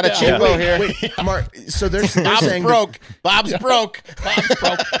here. Got a cheapo here. Wait, Mark. So they're Bob's saying broke. Bob's broke. Bob's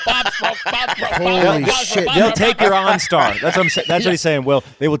broke. Bob's broke. Bob's broke. Holy Bob's shit. broke. They'll take your OnStar. That's what I'm saying. That's what he's saying. Will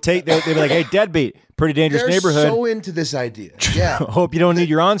they'll be like, hey, deadbeat, pretty dangerous they're neighborhood. so into this idea. Yeah, Hope you don't need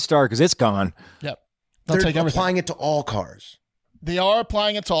your OnStar because it's gone. Yep. They'll they're take everything. applying it to all cars. They are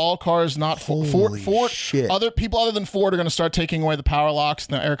applying it to all cars, not Ford. Shit. Other people other than Ford are going to start taking away the power locks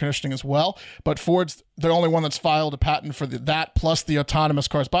and the air conditioning as well. But Ford's the only one that's filed a patent for that plus the autonomous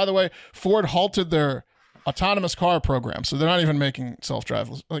cars. By the way, Ford halted their autonomous car program, so they're not even making self-drive.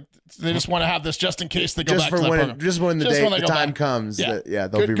 Like they just want to have this just in case they go back to that program. Just when the time comes, they'll be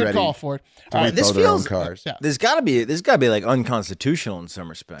ready. Good call, Ford. All right, this feels cars. There's got to be like unconstitutional in some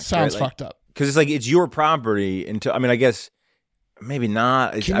respects. Sounds right? fucked up because it's like it's your property until I guess. Maybe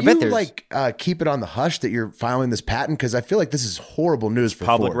not. Can I bet you there's keep it on the hush that you're filing this patent? Because I feel like this is horrible news for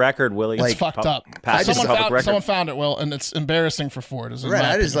public Ford. record, Willie. It's fucked up. Someone found it, Will, and it's embarrassing for Ford. Right.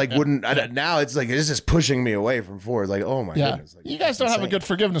 I just wouldn't. Now it's like it's just pushing me away from Ford. Like, oh my goodness. Like, you guys don't have a good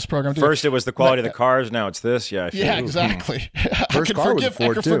forgiveness program, do you? First, it was the quality of the cars. Now it's this. Yeah. Exactly. First car was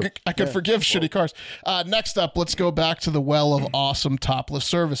Ford too. I could forgive shitty cars. Next up, let's go back to the well of awesome topless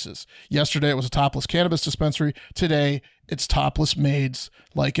services. Yesterday, it was a topless cannabis dispensary. Today, it's topless maids,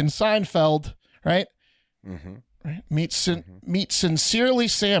 like in Seinfeld, right? Mm-hmm. Right. Meet Sincerely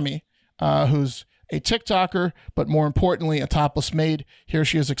Sammy, who's a TikToker, but more importantly, a topless maid. Here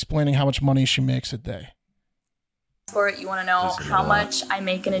she is explaining how much money she makes a day. For it, you want to know how much I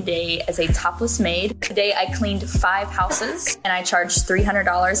make in a day as a topless maid. Today I cleaned 5 houses and I charge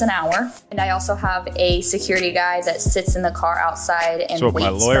 $300 an hour. And I also have a security guy that sits in the car outside and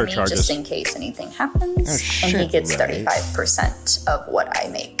waits for me just in case anything happens. And he gets 35% of what I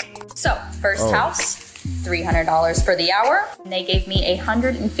make. So first house, $300 for the hour, and they gave me a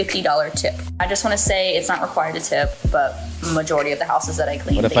 $150 tip. I just want to say it's not required to tip, but majority of the houses that I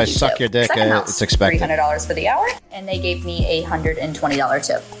clean, what if I suck your dick? It's expected. $300 for the hour, and they gave me a $120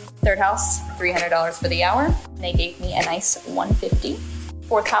 tip. Third house, $300 for the hour, and they gave me a nice $150.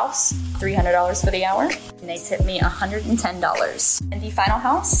 Fourth house, $300 for the hour, and they tipped me $110. And the final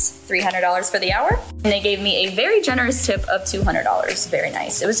house, $300 for the hour, and they gave me a very generous tip of $200. Very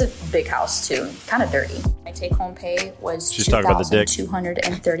nice. It was a big house too, kind of dirty. My take-home pay was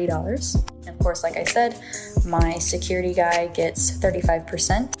 $2,230. And of course, like I said, my security guy gets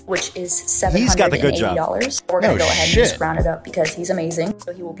 35%, which is $780. He's got the good job. We're gonna go ahead and just round it up because he's amazing.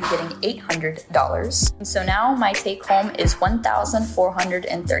 So he will be getting $800. And so now my take-home is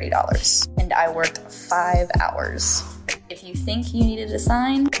 $1,430, and I worked 5 hours. If you think you needed a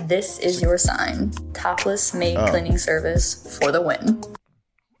sign, this is your sign. Topless maid cleaning service for the win.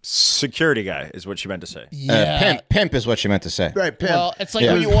 Security guy is what she meant to say. Yeah, pimp is what she meant to say. Right, pimp. Well, it's like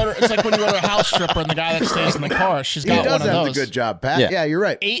when you order. It's like when you order a house stripper and the guy that stays in the car. She's got one of those. He does have the good job, Pat. Yeah, you're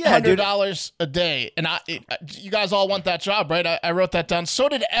right. $800 a day, and you guys all want that job, right? I wrote that down. So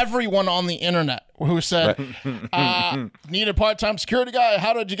did everyone on the internet who said, "Need a part-time security guy?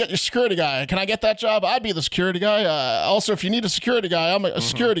 How did you get your security guy? Can I get that job? I'd be the security guy. Also, if you need a security guy, I'm a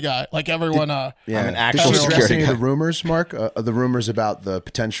security guy." Like everyone. I'm an actual security guy. The rumors, Mark, the rumors about the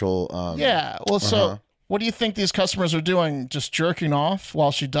potential. So what do you think these customers are doing? Just jerking off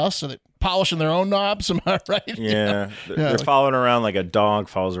while she dusts? Are they polishing their own knobs? Am I right? Yeah. They're following around like a dog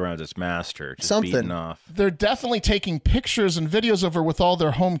follows around its master, just beating off. They're definitely taking pictures and videos of her with all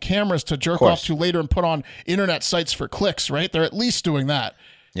their home cameras to jerk off to later and put on internet sites for clicks, right? They're at least doing that.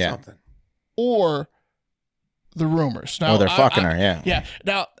 Yeah. Or the rumors. Now, they're fucking her. Yeah. Yeah.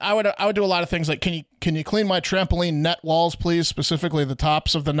 Now, I would do a lot of things like, can you clean my trampoline net walls, please? Specifically, the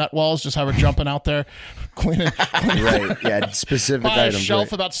tops of the net walls. Just have her jumping out there, cleaning. Right. Yeah. Specific buy items. A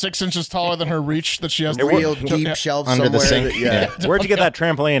shelf about 6 inches taller than her reach that she has. A real deep shelf under somewhere. The sink. Where'd you get that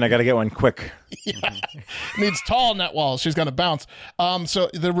trampoline? I got to get one quick. Yeah. Needs tall net walls. She's going to bounce. So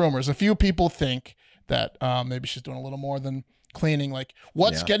the rumors. A few people think that maybe she's doing a little more than cleaning. Like,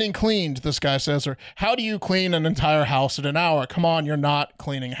 what's getting cleaned, this guy says, or how do you clean an entire house in an hour? Come on, you're not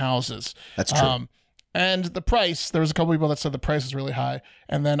cleaning houses. That's true. And the price, there was a couple people that said the price is really high.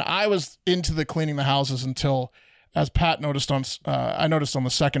 And then I was into the cleaning the houses until, as Pat noticed I noticed on the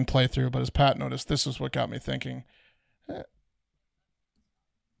second playthrough, but as Pat noticed, this is what got me thinking. The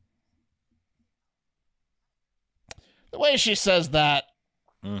way she says that.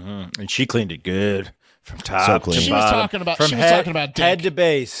 Mm-hmm. And she cleaned it good. From top to she bottom. Was talking about, she was talking about dick. Head to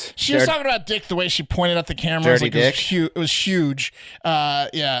base. She was talking about dick the way she pointed at the camera. Dirty dick. It was huge.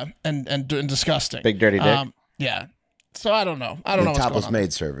 And disgusting. Big dirty dick. Yeah. So I don't know. I don't know what's going on. Topless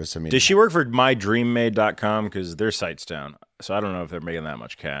maid service. I mean, does she work for mydreammaid.com? Because their site's down. So I don't know if they're making that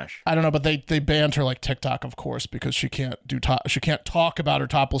much cash. I don't know, but they banned her like TikTok, of course, because she can't talk about her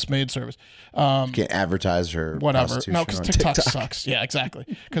topless maid service. She can't advertise her whatever. No, because TikTok sucks. Yeah, exactly.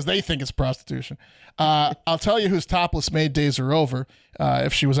 Because they think it's prostitution. I'll tell you whose topless maid days are over.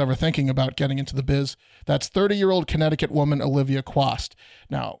 If she was ever thinking about getting into the biz, that's 30-year-old Connecticut woman Olivia Quast.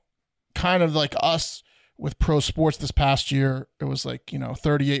 Now, kind of like us with pro sports this past year, it was like,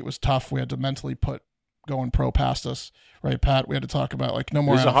 38 was tough. We had to mentally put going pro past us, right, Pat? We had to talk about like no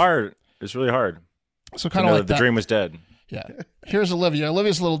more. It was really hard. So kind of like the dream was dead. Yeah. Here's Olivia.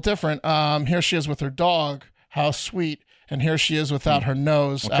 Olivia's a little different. Here she is with her dog. How sweet. And here she is without her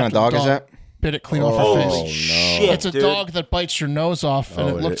nose. What kind of dog is that? Bit it clean off her face. Oh, shit, it's a dog that bites your nose off, and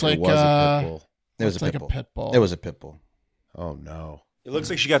it looks like was a pit bull. It was like a pit bull. It was a pit bull. Oh no! It looks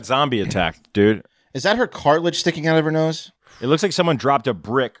like she got zombie attacked, dude. Is that her cartilage sticking out of her nose? It looks like someone dropped a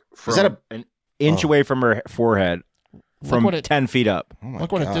brick from an inch away from her forehead, from 10 feet up. Oh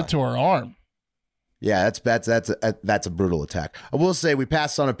Look what it did to her arm. Yeah, that's a brutal attack. I will say we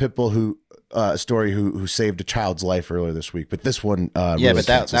passed on a pit bull who saved a child's life earlier this week, but this one really but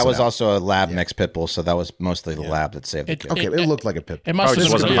that was also a lab mixed pit bull, so that was mostly the lab that saved the kid. Okay, it looked like a pit bull. It must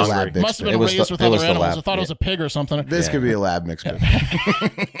have been a lab mixed must have been raised with other animals. I thought it was a pig or something. This could be a lab mixed pit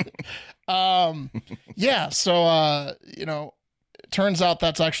bull. So turns out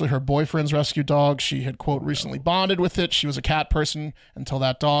that's actually her boyfriend's rescue dog. She had, quote, recently bonded with it. She was a cat person until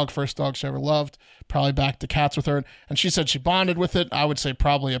that dog, first dog she ever loved, probably back to cats with her. And she said she bonded with it. I would say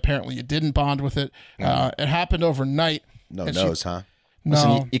probably apparently you didn't bond with it. It happened overnight. No nose, huh? No.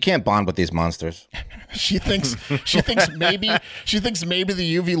 Listen, you can't bond with these monsters. She thinks maybe the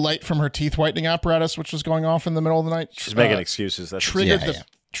UV light from her teeth whitening apparatus, which was going off in the middle of the night. She's making excuses. That's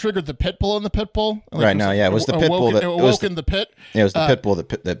triggered the pit bull in the pit bull. Like, right now, it was the pit bull that awoke in the pit. Yeah, it was the pit bull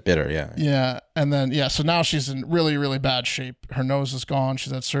that bit her. Yeah. Yeah, and then so now she's in really, really bad shape. Her nose is gone.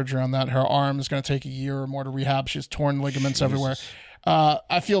 She's had surgery on that. Her arm is going to take a year or more to rehab. She's torn ligaments everywhere.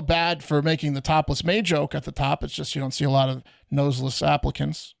 I feel bad for making the topless May joke at the top. It's just you don't see a lot of noseless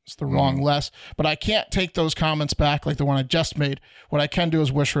applicants. It's the wrong less. But I can't take those comments back like the one I just made. What I can do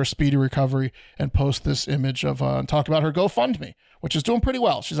is wish her a speedy recovery and post this image of and talk about her GoFundMe, which is doing pretty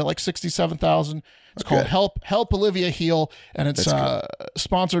well. She's at like 67,000. It's called Help Olivia Heal, and it's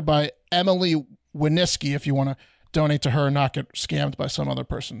sponsored by Emily Winiski. If you want to donate to her and not get scammed by some other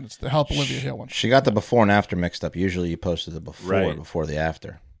person, it's the Help Olivia Heal one. She got the before and after mixed up. Usually you posted the before the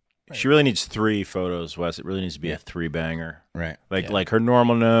after. She really needs 3 photos, Wes. It really needs to be a 3-banger. Right. Like her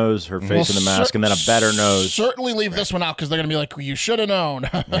normal nose, her face in the mask, and then a better nose. Certainly leave this one out because they're going to be like, you should have known.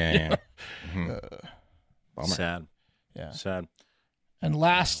 Yeah. Sad. Yeah. Sad. And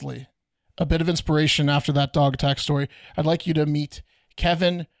lastly, a bit of inspiration after that dog attack story. I'd like you to meet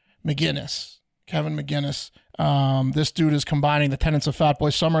Kevin McGinnis. This dude is combining the tenets of Fat Boy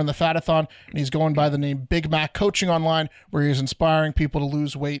Summer and the Fatathon, and he's going by the name Big Mac Coaching Online, where he's inspiring people to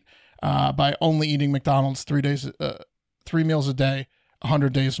lose weight by only eating McDonald's 3 meals a day,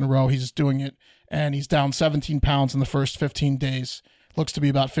 100 days in a row. He's doing it, and he's down 17 pounds in the first 15 days. Looks to be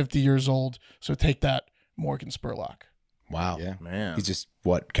about 50 years old. So take that, Morgan Spurlock. Wow. Yeah, man. He's just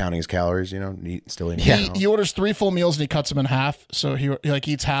counting his calories, still eating. Yeah. He orders 3 full meals and he cuts them in half. So he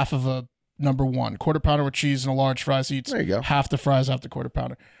eats half of a number one quarter pounder with cheese and a large fries. He eats half the fries, half the quarter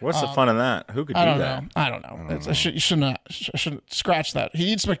pounder. What's the fun in that? Who could do that? I don't know. You shouldn't scratch that.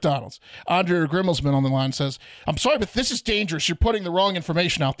 He eats McDonald's. Andre Grimmelsman on the line says, "I'm sorry, but this is dangerous. You're putting the wrong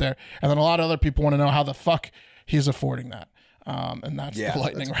information out there." And then a lot of other people want to know how the fuck he's affording that. And that's the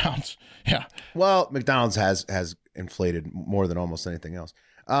lightning rounds. Yeah. Well, McDonald's has inflated more than almost anything else.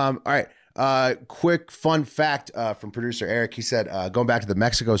 All right. Quick fun fact from producer Eric. He said, going back to the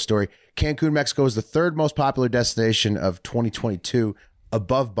Mexico story, Cancun, Mexico is the 3rd most popular destination of 2022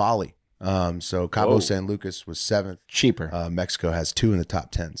 above Bali. So Cabo San Lucas was 7th. Cheaper. Mexico has 2 in the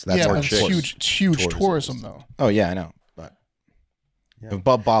top 10. So that's it's huge tourism though. Oh yeah, I know. But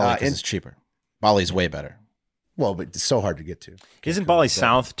above Bali it's cheaper. Bali's way better. Well, but it's so hard to get to. Isn't Bali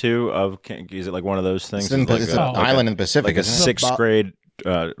south too? Is it like one of those things? It's an island in the Pacific. Like a 6th grade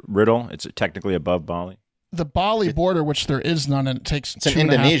riddle. It's technically above Bali. The Bali border, which there is none, and it takes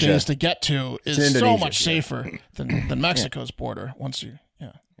 2.5 days to get to, is so much safer than Mexico's border. Once you,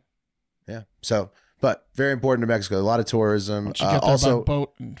 So, but very important to Mexico. A lot of tourism. Once you get there by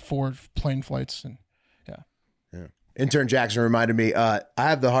boat and 4 plane flights, and Intern Jackson reminded me, I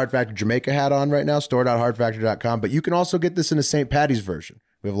have the Hard Factor Jamaica hat on right now, store.hardfactor.com, but you can also get this in a St. Patty's version.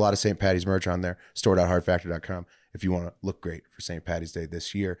 We have a lot of St. Patty's merch on there, store.hardfactor.com, if you want to look great for St. Patty's Day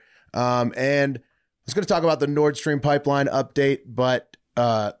this year. And I was going to talk about the Nord Stream pipeline update, but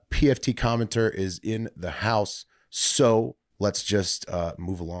PFT commenter is in the house, so let's just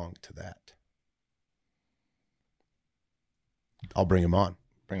move along to that. I'll bring him on.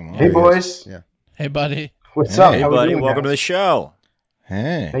 Hey, boys. Yeah. Hey, buddy. What's up? Hey, buddy. Welcome to the show.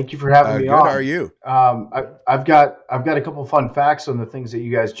 Hey. Thank you for having me on. Good. How are you? I've got a couple fun facts on the things that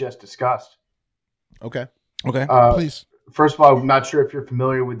you guys just discussed. Okay. Please. First of all, I'm not sure if you're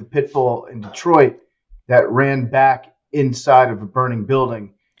familiar with the pit bull in Detroit that ran back inside of a burning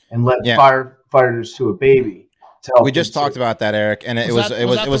building and led firefighters to a baby. We just talked about that, Eric, and was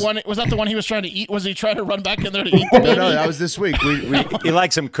that the one he was trying to eat? Was he trying to run back in there to eat the baby? No, that was this week. He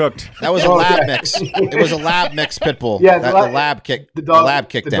likes them cooked. That was a lab mix. It was a lab mix pit bull. Yeah, the lab kicked. The lab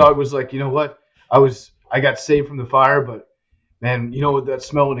kicked in. The dog was like, you know what? I got saved from the fire, but man, you know what that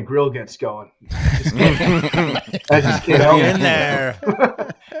smell when the grill gets going. I just can't help it. In there.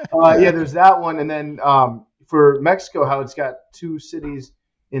 There's that one, and then for Mexico, how it's got 2 cities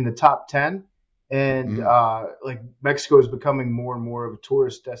in the top 10. And like Mexico is becoming more and more of a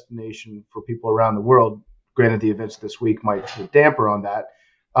tourist destination for people around the world. Granted, the events this week might put a damper on that,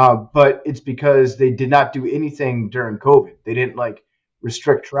 but it's because they did not do anything during COVID. They didn't like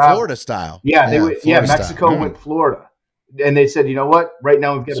restrict travel. Florida style. Yeah, Mexico went Florida, and they said, you know what? Right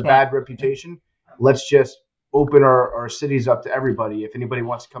now we've got a bad reputation. Let's just open our cities up to everybody. If anybody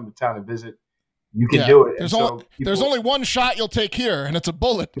wants to come to town and visit, you can do it. There's only one shot you'll take here, and it's a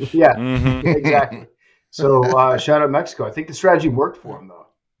bullet. Yeah, exactly. So shout out Mexico. I think the strategy worked for them, though,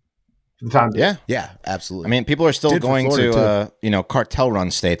 for the time being. Yeah, absolutely. I mean, people are still going to, cartel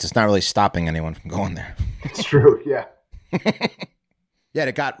run states. It's not really stopping anyone from going there. It's true, yeah. Yeah,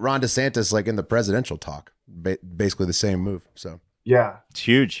 it got Ron DeSantis like in the presidential talk. Basically the same move. So yeah. It's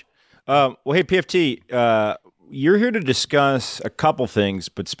huge. Well, hey, PFT, you're here to discuss a couple things,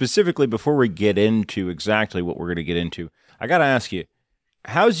 but specifically before we get into exactly what we're going to get into, I got to ask you,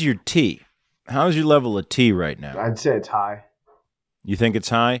 how's your tea? How's your level of tea right now? I'd say it's high. You think it's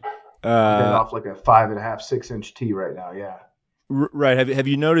high? I'm off like a 5.5, 6 inch tea right now. Yeah. Right. Have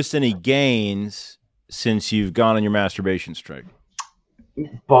you noticed any gains since you've gone on your masturbation strike?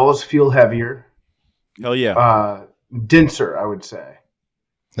 Balls feel heavier. Hell yeah. Denser, I would say.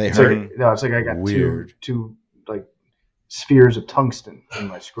 It's like I got two like spheres of tungsten in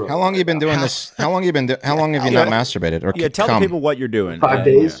my scrotum. How long have you been doing this? How long have you not masturbated? Or tell the people what you're doing. 5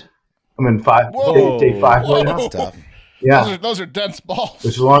 days. Yeah. I'm in day 5 right now. Tough. Yeah. Those are dense balls.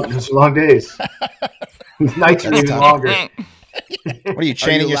 Those are long days. Nights are even longer. What are you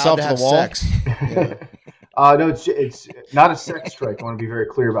chaining yourself to the wall? Sex? Yeah. No, it's not a sex strike. I want to be very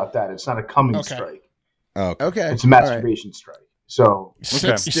clear about that. It's not a coming strike. Oh, okay. It's a masturbation strike. So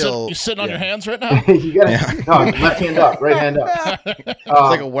you sitting on your hands right now? You gotta left hand up, right hand up. It's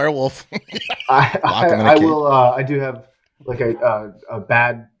like a werewolf. I do have like a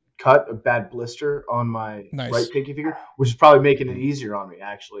bad cut, a bad blister on my right pinky finger, which is probably making it easier on me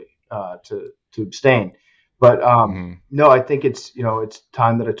actually to abstain. But no, I think it's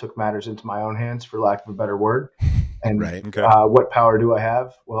time that I took matters into my own hands, for lack of a better word. And what power do I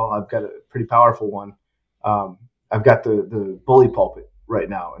have? Well, I've got a pretty powerful one. I've got the bully pulpit right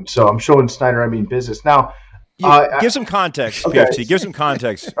now, and so I'm showing Snyder I mean business. Now, give some context, PFT. Give some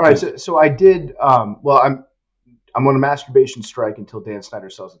context. All right, so I did. I'm on a masturbation strike until Dan Snyder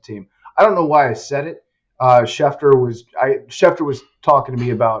sells the team. I don't know why I said it. Schefter was talking to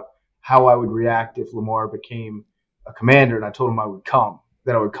me about how I would react if Lamar became a Commander, and I told him I would come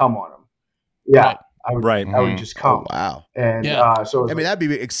on him. Yeah. Right. I would just come. Oh, wow. And so I mean, that'd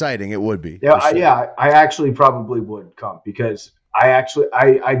be exciting. It would be. Yeah, I actually probably would come, because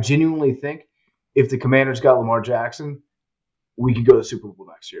I genuinely think if the Commanders got Lamar Jackson, we could go to the Super Bowl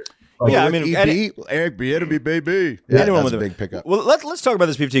next year. Like, I mean, Eric Bieniemy, baby. Yeah, anyone with a big pickup. Well, let's talk about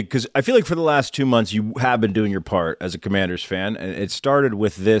this, PFT, because I feel like for the last 2 months you have been doing your part as a Commanders fan, and it started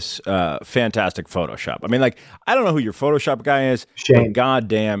with this fantastic Photoshop. I mean, like, I don't know who your Photoshop guy is, but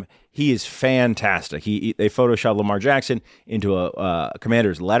goddamn, he is fantastic. They photoshopped Lamar Jackson into a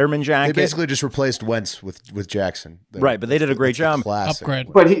Commander's Letterman jacket. They basically just replaced Wentz with Jackson. Right, but they did a great job.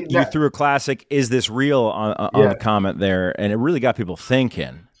 Upgrade. But you threw a classic, "Is this real?" on the comment there, and it really got people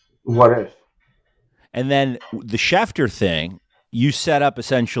thinking. What if? And then the Schefter thing, you set up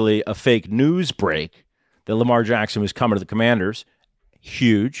essentially a fake news break that Lamar Jackson was coming to the Commanders.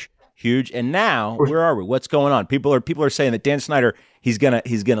 Huge. And now, where are we? What's going on? People are saying that Dan Snyder, he's gonna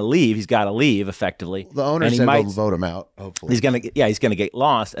leave. He's got to leave effectively. The owner said they'll vote him out. Hopefully, he's gonna get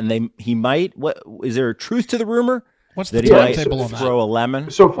lost, and he might. What is there a truth to the rumor? What's the timetable on that? Throw a lemon.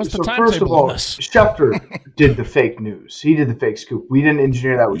 So first of all, Schefter did the fake news. He did the fake scoop. We didn't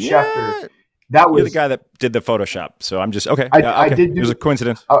engineer that with Schefter. You're the guy that did the Photoshop. So I'm just okay. I did. It was a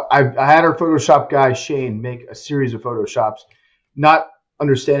coincidence. I had our Photoshop guy Shane make a series of Photoshops, not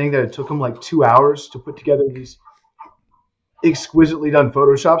understanding that it took him like 2 hours to put together these exquisitely done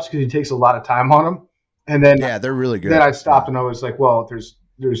Photoshops, because he takes a lot of time on them. And then they're really good. Then I stopped and I was like, well,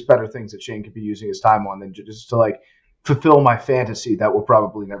 there's better things that Shane could be using his time on than just to like fulfill my fantasy that will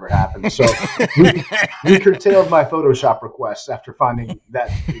probably never happen. So we curtailed my Photoshop requests after finding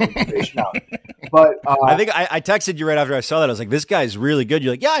that information out. But I think I texted you right after I saw that. I was like, this guy's really good.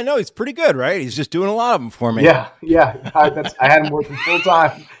 You're like, yeah, I know. He's pretty good, right? He's just doing a lot of them for me. Yeah. I had him working full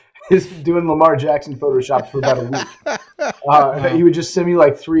time. He's doing Lamar Jackson Photoshops for about a week. He would just send me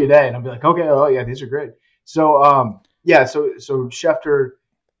like 3 a day, and I'd be like, okay, oh yeah, these are great. So so Schefter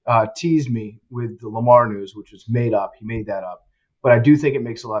teased me with the Lamar news, which was made up. He made that up, but I do think it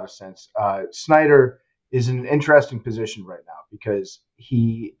makes a lot of sense. Snyder is in an interesting position right now because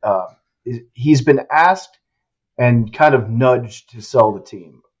he's been asked and kind of nudged to sell the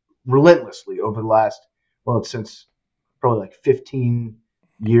team relentlessly over the last, since probably like 15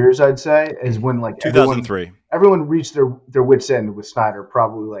 years, I'd say, is when like 2003. Everyone reached their wits end with Snyder,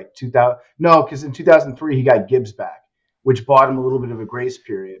 probably like 2000. No, because in 2003 he got Gibbs back, which bought him a little bit of a grace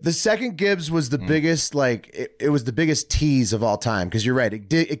period. The second Gibbs was the biggest, it was the biggest tease of all time. Because you're right,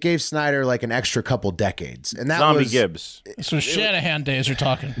 it gave Snyder like an extra couple decades, and that Zombie was Gibbs. So Shanahan days you're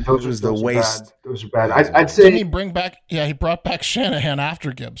talking. Those the waste. Those are bad. I'd say. Didn't he bring back? Yeah, he brought back Shanahan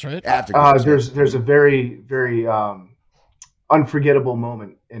after Gibbs, right? After Gibbs, there's a very very unforgettable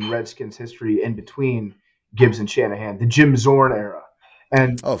moment in Redskins history in between Gibbs and Shanahan, the Jim Zorn era,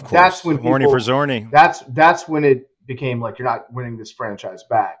 and that's when horny for Zorny. That's when it became like you're not winning this franchise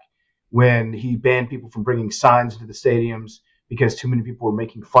back. When he banned people from bringing signs to the stadiums because too many people were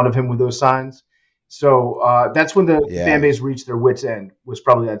making fun of him with those signs. So that's when the fan base reached their wits end. Was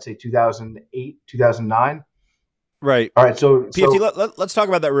probably I'd say 2008, 2009. Right. All right. So PFT, let's talk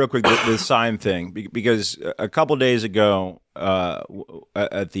about that real quick. The sign thing, because a couple days ago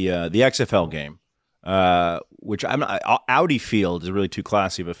at the XFL game, which Audi Field is really too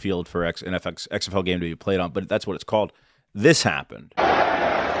classy of a field for an XFL game to be played on, but that's what it's called. This happened.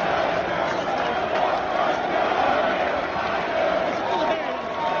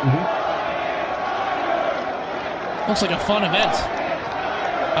 Looks like a fun event.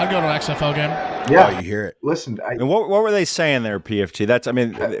 I'd go to an XFL game. Yeah, you hear it. Listen, and what were they saying there, PFT?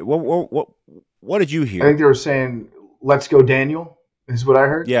 What did you hear? I think they were saying, "Let's go, Daniel." Is what I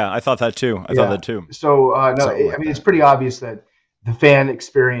heard. Yeah, I thought that too. I thought that too. So it's pretty obvious that the fan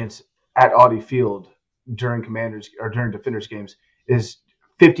experience at Audi Field during Defenders games is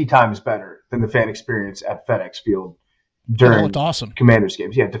 50 times better than the fan experience at FedEx Field during awesome. Commanders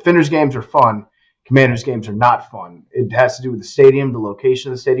games. Yeah, Defenders games are fun. Commanders games are not fun. It has to do with the stadium, the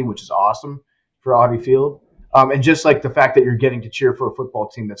location of the stadium, which is awesome for Audi Field. And just like the fact that you're getting to cheer for a football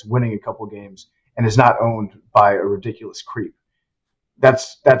team that's winning a couple games and is not owned by a ridiculous creep.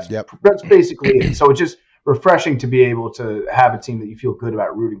 That's basically it. So it's just refreshing to be able to have a team that you feel good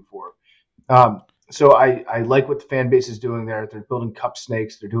about rooting for. So I like what the fan base is doing there. They're building cup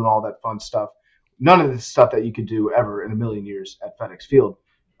snakes. They're doing all that fun stuff. None of the stuff that you could do ever in a million years at FedEx Field.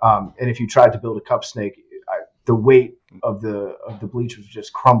 And if you tried to build a cup snake, the weight of the bleachers would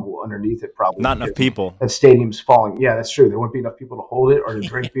just crumble underneath it. Probably not enough people. That stadium's falling. Yeah, that's true. There wouldn't be enough people to hold it or to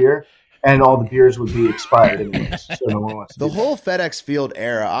drink beer, and all the beers would be expired anyways. So no one wants to the whole FedEx Field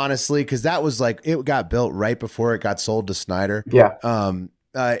era, honestly, because that was like it got built right before it got sold to Snyder. Yeah.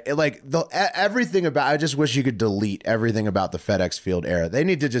 Everything about. I just wish you could delete everything about the FedEx Field era. They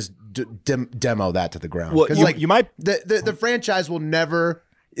need to just demo that to the ground. Well, you might. The franchise will never.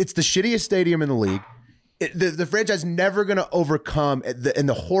 It's the shittiest stadium in the league. The franchise never going to overcome in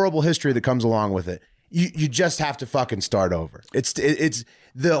the horrible history that comes along with it. You just have to fucking start over. It's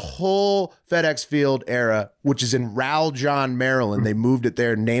the whole FedEx Field era, which is in Rowljohn, Maryland. They moved it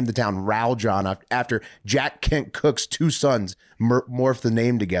there, named the town Rowljohn after Jack Kent Cook's two sons morphed the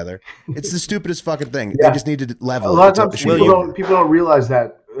name together. It's the stupidest fucking thing. Yeah. They just need to level. A lot of times people don't realize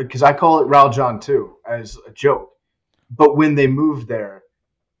that, because I call it Rowljohn too as a joke. But when they moved there,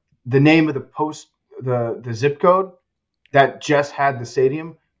 the name of the zip code that just had the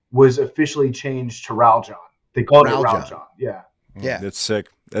stadium was officially changed to Rowljohn. They called it Rowljohn. Yeah. That's sick.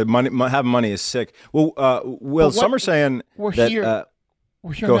 Having money is sick. Well, Will, some are saying that.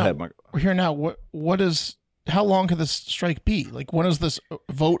 Go ahead, Mark. We're here now. What is? How long could this strike be? Like, when is this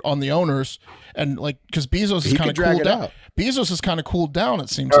vote on the owners? And like, because Bezos is kind of cooled down. Bezos has kind of cooled down. It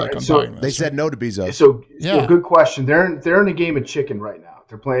seems like on buying this. They said no to Bezos. So good question. They're in a game of chicken right now.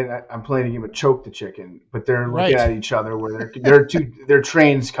 I'm playing a game of choke the chicken, but they're looking at each other where there are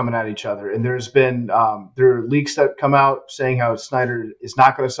trains coming at each other. And there's been there are leaks that come out saying how Snyder is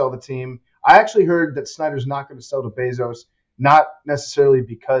not going to sell the team. I actually heard that Snyder's not going to sell to Bezos, not necessarily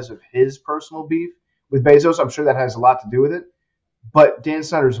because of his personal beef with Bezos. I'm sure that has a lot to do with it. But Dan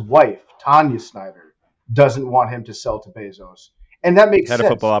Snyder's wife, Tanya Snyder, doesn't want him to sell to Bezos. And that makes sense. Head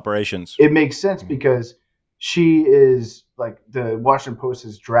of football operations. It makes sense because she is like, the Washington Post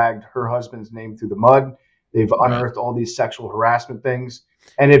has dragged her husband's name through the mud. They've unearthed all these sexual harassment things.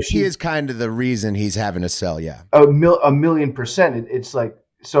 And if he is kind of the reason he's having to sell, a 1,000,000%. It's like,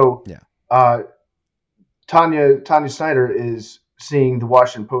 so Tanya Snyder is seeing the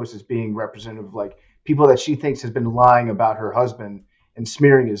Washington Post as being representative of like people that she thinks has been lying about her husband and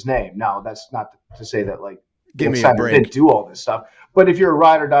smearing his name. Now, that's not to say that like Snyder didn't do all this stuff, but if you're a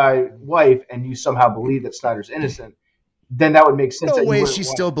ride or die wife and you somehow believe that Snyder's innocent, then that would make sense. No way she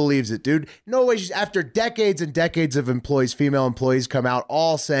still believes it, dude. No way. After decades and decades of female employees come out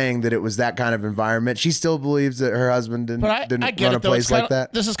all saying that it was that kind of environment, she still believes that her husband didn't run a place like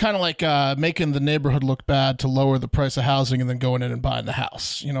that. This is kind of like making the neighborhood look bad to lower the price of housing and then going in and buying the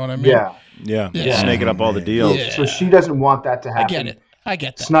house. You know what I mean? Yeah. Snaking up all the deals. Yeah. So she doesn't want that to happen. I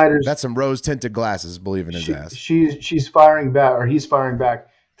get that. Snyder's, that's some rose-tinted glasses, believing his ass. She's firing back, or he's firing back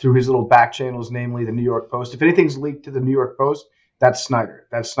through his little back channels, namely the New York Post. If anything's leaked to the New York Post, that's Snyder.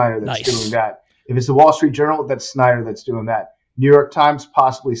 That's Snyder that's doing that. If it's the Wall Street Journal, that's Snyder that's doing that. New York Times,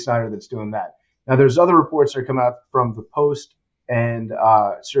 possibly Snyder that's doing that. Now, there's other reports that are coming out from the Post and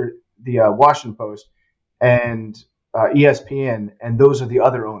the Washington Post and ESPN, and those are the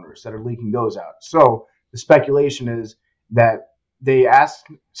other owners that are leaking those out. So the speculation is that they asked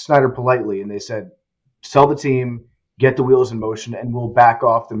Snyder politely, and they said, sell the team, get the wheels in motion, and we'll back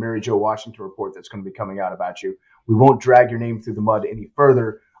off the Mary Jo Washington report that's going to be coming out about you. We won't drag your name through the mud any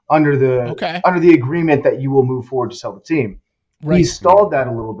further under the agreement that you will move forward to sell the team. Right. He stalled that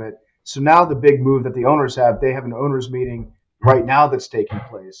a little bit. So now the big move that the owners have, they have an owners meeting right now that's taking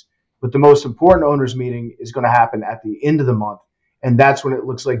place. But the most important owners meeting is going to happen at the end of the month. And that's when it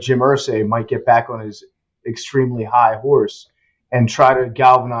looks like Jim Irsay might get back on his extremely high horse and try to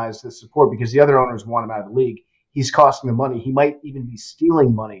galvanize the support, because the other owners want him out of the league. He's costing them money. He might even be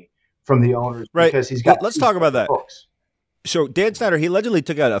stealing money from the owners because he's got. Let's talk about that. Books. So Dan Snyder, he allegedly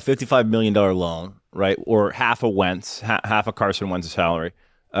took out a $55 million loan, right, or half of half of Carson Wentz's salary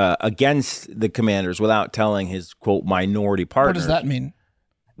against the Commanders without telling his quote minority partners. What does that mean?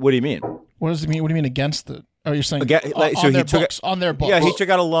 What do you mean? What does it mean? What do you mean against the? Oh, you're saying on their books. Yeah, he took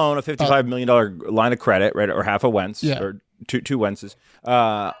out a loan, a $55 million line of credit, right, or half a Wentz, or two Wentzes,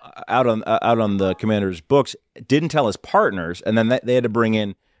 out on the Commanders' books. Didn't tell his partners, and then they had to bring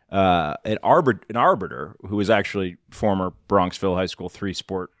in an arbiter who was actually former Bronxville High School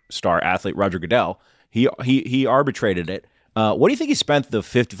 3-sport star athlete Roger Goodell. He arbitrated it. What do you think he spent the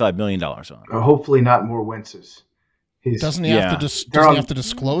 $55 million on? Hopefully not more Wentzes. Doesn't he have to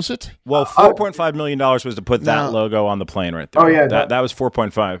disclose it? Well, $4.5 million was to put that logo on the plane right there. Oh yeah, that was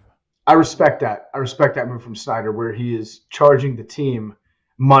 4.5. I respect that. I respect that move from Snyder, where he is charging the team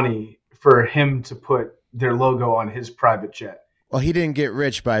money for him to put their logo on his private jet. Well, he didn't get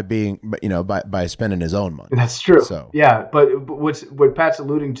rich by by spending his own money. That's true. So yeah, but what Pat's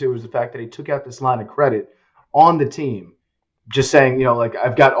alluding to is the fact that he took out this line of credit on the team, just saying, like,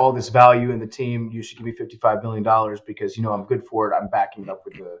 I've got all this value in the team. You should give me $55 million because I'm good for it. I'm backing it up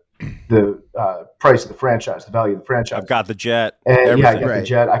with the price of the franchise, the value of the franchise. I've got the jet. And I got the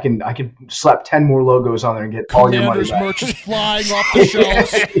jet. I can slap 10 more logos on there and get all your money back. Merch is flying off the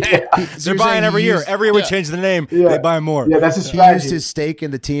shelves. They're buying every year. Every year we change the name. They buy more. Yeah, that's a strategy. He used his stake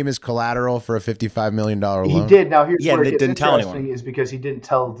in the team as collateral for a $55 million loan. He did. Now here's where it gets interesting is because he didn't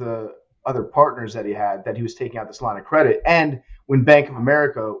tell the other partners that he had that he was taking out this line of credit. And when Bank of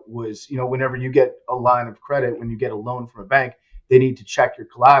America was, whenever you get a line of credit, when you get a loan from a bank, they need to check your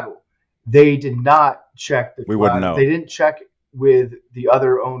collateral. They did not check the collateral. We wouldn't know. They didn't check with the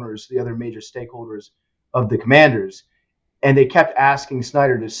other owners, the other major stakeholders of the Commanders. And they kept asking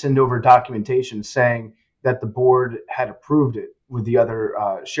Snyder to send over documentation saying that the board had approved it with the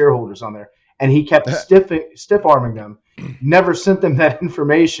other shareholders on there. And he kept stiff-arming them, never sent them that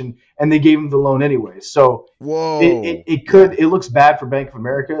information, and they gave him the loan anyway. So it looks bad for Bank of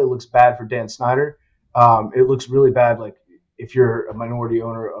America. It looks bad for Dan Snyder. It looks really bad. Like, if you're a minority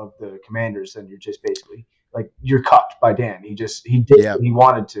owner of the Commanders, then you're just basically like you're cuffed by Dan. He did what he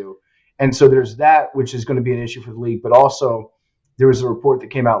wanted to. And so there's that, which is going to be an issue for the league. But also there was a report that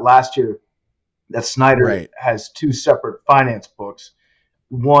came out last year that Snyder has two separate finance books.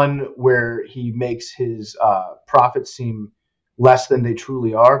 One where he makes his profits seem less than they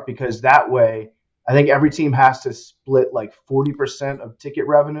truly are, because that way I think every team has to split like 40% of ticket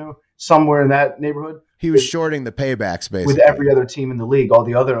revenue, somewhere in that neighborhood. He was shorting the paybacks basically. With every other team in the league, all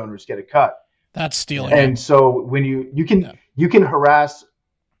the other owners get a cut. That's stealing. And so when you can harass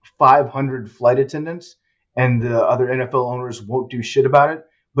 500 flight attendants and the other NFL owners won't do shit about it,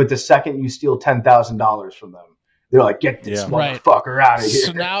 but the second you steal $10,000 from them, they're like, get this motherfucker out of here.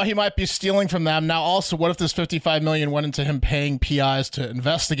 So now he might be stealing from them. Now, also, what if this $55 million went into him paying PIs to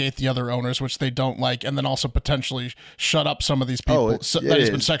investigate the other owners, which they don't like, and then also potentially shut up some of these people that he's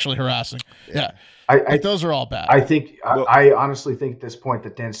been sexually harassing? Yeah. Those are all bad. I honestly think at this point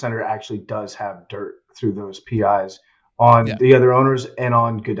that Dan Snyder actually does have dirt through those PIs on the other owners and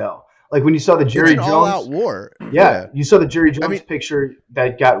on Goodell. Like when you saw the Jerry Jones all-out war. Yeah, you saw the Jerry Jones picture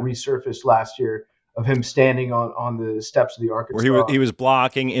that got resurfaced last year of him standing on the steps of the Arkansas. Where he was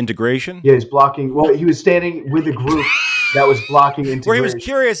blocking integration? Yeah, he's blocking. Well, he was standing with a group that was blocking integration. Where he was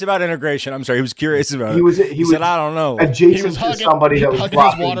curious about integration. I'm sorry, he was curious about it. He said, I don't know. Adjacent to somebody that was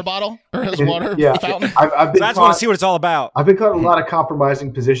blocking his water bottle or his water fountain. So I just want to see what it's all about. I've been caught in a lot of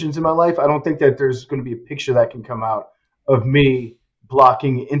compromising positions in my life. I don't think that there's going to be a picture that can come out of me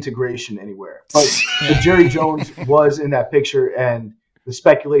blocking integration anywhere. But if Jerry Jones was in that picture, and the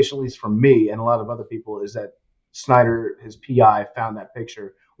speculation, at least from me and a lot of other people, is that Snyder, his PI, found that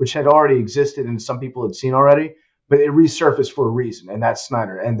picture, which had already existed and some people had seen already, but it resurfaced for a reason, and that's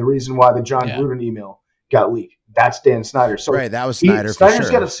Snyder. And the reason why the John Gruden email got leaked, that's Dan Snyder. So that was Snyder. Snyder's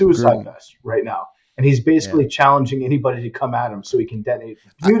got a suicide vest right now. And he's basically challenging anybody to come at him so he can detonate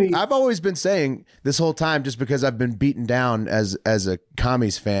beauty. I've always been saying this whole time, just because I've been beaten down as a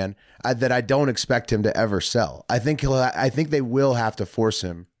commies fan, that I don't expect him to ever sell. I think they will have to force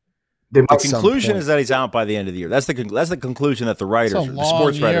him. The conclusion is that he's out by the end of the year. That's the conclusion that the writers, the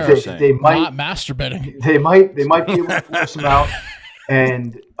sports writers, are saying. They might not masturbating. They might be able to force him out,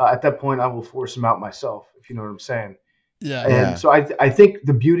 and at that point, I will force him out myself. If you know what I'm saying. Yeah. So I think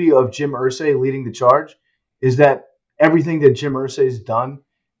the beauty of Jim Irsay leading the charge is that everything that Jim Irsay's done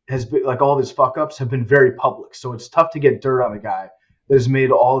has been, like, all of his fuck ups have been very public. So it's tough to get dirt on a guy that has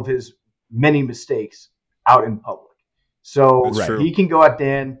made all of his many mistakes out in public. So he can go at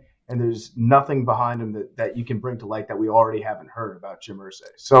Dan, and there's nothing behind him that you can bring to light that we already haven't heard about Jim Irsay.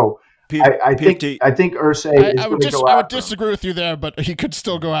 So I think Irsay is going to go after him. I would disagree with you there, but he could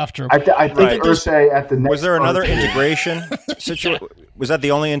still go after him. I think Irsay at the next. Was there another integration situation? Was that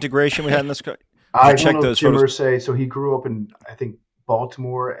the only integration we had in this? I don't know Jim Irsay. So he grew up in, I think,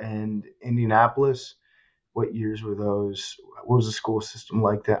 Baltimore and Indianapolis. What years were those? What was the school system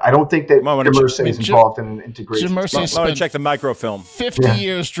like that? I don't think that Jim Irsay is involved in an integration. Jim Irsay spent check the microfilm. 50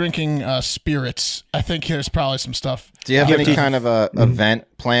 years drinking spirits. I think there's probably some stuff. Do you have any kind of a event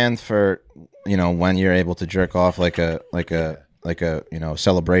planned for, when you're able to jerk off, like a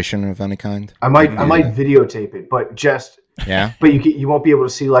celebration of any kind? I might videotape it, but but you won't be able to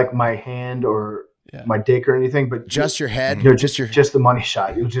see like my hand or my dick or anything, but just your head, just the money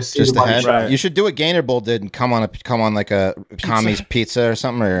shot. You'll just see the money head. shot. Right. You should do what Gainer Bull did and come on like a commies pizza or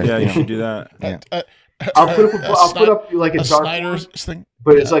something. Or, you should do that. I'll put up like a dark Snyder's thing,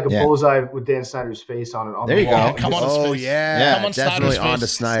 but it's like a bullseye with Dan Snyder's face on it. There you go. Come on, come on, definitely on to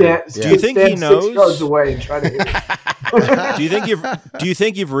Snyder. Do you think he knows? 6 yards away and try to hit him. Do you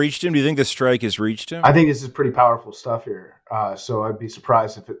think you've reached him? Do you think the strike has reached him? I think this is pretty powerful stuff here. So I'd be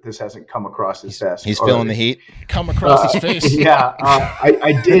surprised if this hasn't come across his desk. He's feeling the heat. Come across his face. Yeah,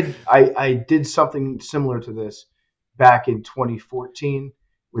 I did something similar to this back in 2014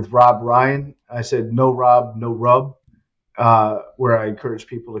 with Rob Ryan. I said no Rob, no rub, where I encouraged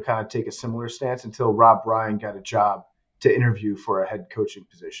people to kind of take a similar stance until Rob Ryan got a job to interview for a head coaching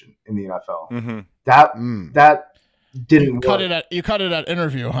position in the NFL. Mm-hmm. That didn't work. You cut it at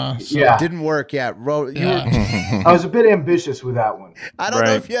interview, huh? So it didn't work. Yeah. I was a bit ambitious with that one. I don't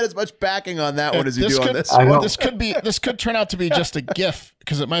know if you had as much backing on that one as you do on this one. This could turn out to be just a GIF,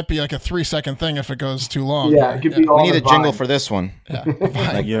 because it might be like a 3-second thing if it goes too long. Yeah, it could be all we need a jingle for this one. Yeah. But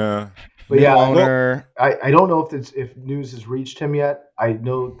I don't know if news has reached him yet. I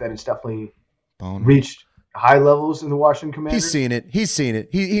know that it's definitely reached high levels in the Washington Commanders. He's seen it.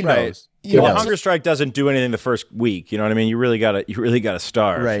 He knows. The hunger strike doesn't do anything the first week. You know what I mean? You really gotta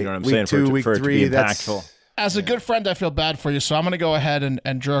starve. Right. You know what I'm week saying? Two, for it to be impactful. As a good friend, I feel bad for you, so I'm going to go ahead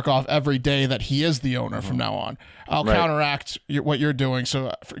and jerk off every day that he is the owner from now on. I'll counteract what you're doing.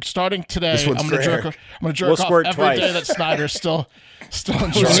 So starting today, I'm going to jerk off every day that Snyder's still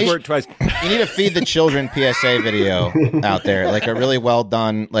in charge. Squirt twice. You need to feed the children PSA video out there, like a really well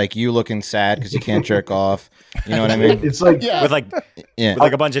done, like you looking sad because you can't jerk off. You know what I mean? It's like with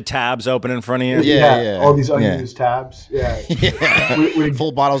like a bunch of tabs open in front of you. Yeah. All these unused tabs. Yeah.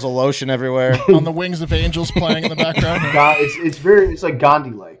 Full bottles of lotion everywhere. On the Wings of Angels playing in the background. It's like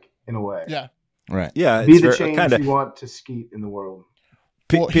Gandhi-like in a way. Yeah. Right. Yeah. Be the change you want to skeet in the world.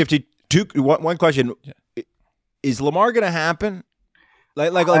 One question: is Lamar going to happen?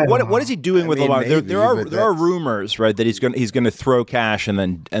 What is he doing with Lamar? There are rumors, right, that he's going to throw cash and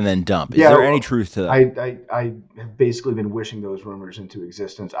then dump. Is there any truth to that? I have basically been wishing those rumors into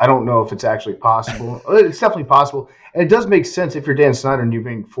existence. I don't know if it's actually possible. It's definitely possible, and it does make sense if you're Dan Snyder and you're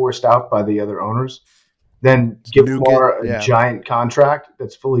being forced out by the other owners. Then give Lamar a giant contract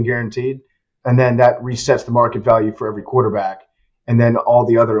that's fully guaranteed, and then that resets the market value for every quarterback, and then all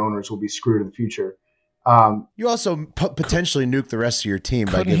the other owners will be screwed in the future. You also potentially nuke the rest of your team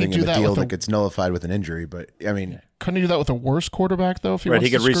by giving him a deal that gets nullified with an injury. But I mean, couldn't he do that with a worse quarterback though? If he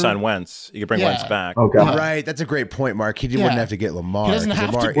could re-sign Wentz. He could bring Wentz back. Okay, right. That's a great point, Mark. He wouldn't have to get Lamar. He doesn't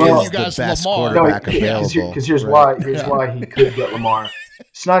have Lamar to give is you guys the best Lamar. quarterback available. Because here's why he could get Lamar.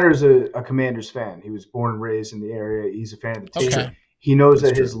 Snyder's a Commanders fan. He was born and raised in the area. He's a fan of the team. Okay. He knows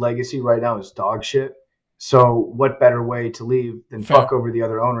that his legacy right now is dog shit. So what better way to leave than fuck over the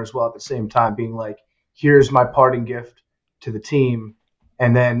other owners while at the same time being like, here's my parting gift to the team.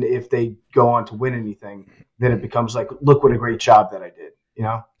 And then if they go on to win anything, then it becomes like, look what a great job that I did, you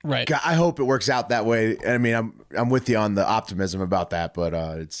know? Right. I hope it works out that way. I mean, I'm with you on the optimism about that, but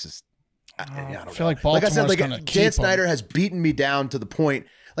it's just, I feel like Baltimore's Dan Snyder has beaten me down to the point.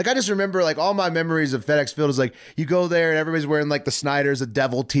 Like, I just remember, like, all my memories of FedEx Field is like, you go there and everybody's wearing like the Snyder's a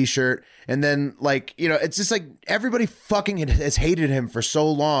devil t-shirt. And then, like, you know, it's just like everybody fucking has hated him for so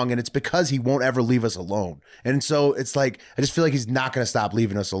long. And it's because he won't ever leave us alone. And so it's like, I just feel like he's not going to stop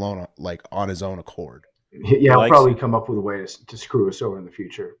leaving us alone, like, on his own accord. Yeah, he'll probably come up with a way to screw us over in the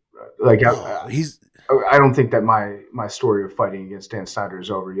future. Like, I don't think that my story of fighting against Dan Snyder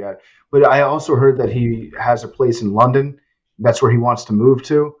is over yet. But I also heard that he has a place in London. That's where he wants to move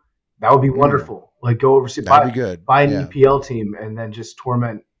to. That would be wonderful. Like, go overseas, buy an EPL team, and then just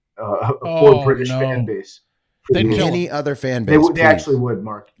torment a poor British fan base. They'd kill any other fan base. They actually would,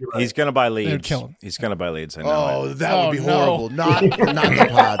 Mark. You're right. He's going to buy Leeds. They'd kill him. He's going to buy Leeds. I know it. That would be horrible. Not the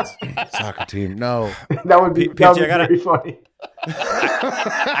Pods soccer team. No. That would be very funny.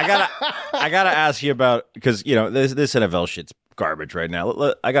 I gotta ask you about, because you know this NFL shit's garbage right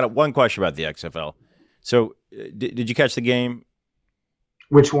now. I got one question about the XFL. So, did you catch the game?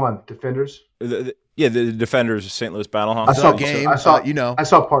 Which one? Defenders? The Defenders, St. Louis Battlehawks. I saw game. I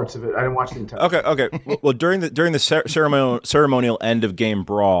saw parts of it. I didn't watch the entire. Okay. Well, during the ceremonial end of game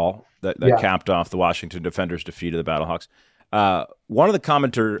brawl that capped off the Washington Defenders' defeat of the Battlehawks, one of the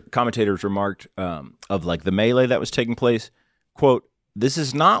commentators remarked of like the melee that was taking place, quote, "This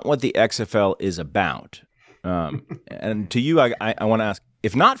is not what the XFL is about." And to you, I want to ask,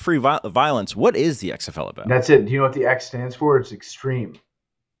 if not free violence, what is the XFL about? That's it. Do you know what the X stands for? It's extreme.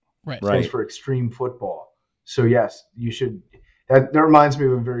 Right. It stands for extreme football. So yes, you should. That reminds me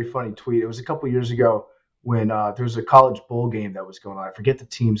of a very funny tweet. It was a couple years ago when there was a college bowl game that was going on. I forget the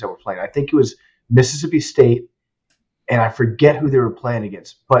teams that were playing. I think it was Mississippi State, and I forget who they were playing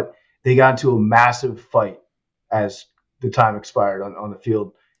against. But they got into a massive fight as the time expired on the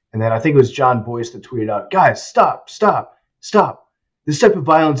field. And then I think it was John Boyce that tweeted out, "Guys, stop. This type of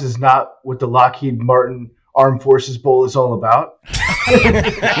violence is not what the Lockheed Martin Armed Forces Bowl is all about."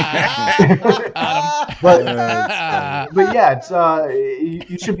 but yeah, it's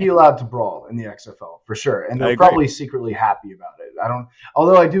you should be allowed to brawl in the XFL for sure, and they're probably secretly happy about it.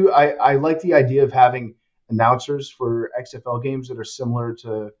 I like the idea of having announcers for XFL games that are similar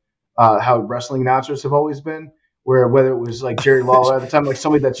to how wrestling announcers have always been. Where whether it was like Jerry Lawler at the time, like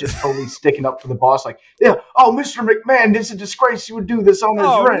somebody that's just totally sticking up for the boss, like, Mr. McMahon, it's a disgrace you would do this on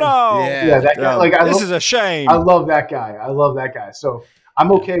his ring. No. Yeah, that guy. Like, this is a shame. I love that guy. So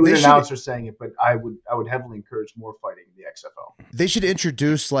I'm okay with announcers saying it, but I would heavily encourage more fighting in the XFL. They should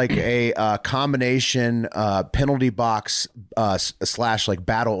introduce like a combination penalty box / like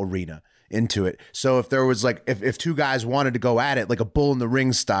battle arena into it. So if there was like if two guys wanted to go at it, like a bull in the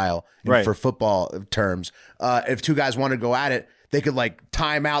ring style for football terms, if two guys wanted to go at it, they could like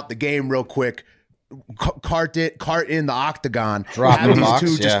time out the game real quick, cart in the octagon, have these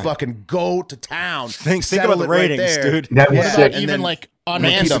two just fucking go to town. Think about the ratings, dude. That'd be sick. Even like on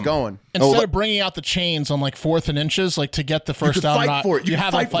going. Instead of bringing out the chains on like 4th and inches, like to get the first down. Fight for it. You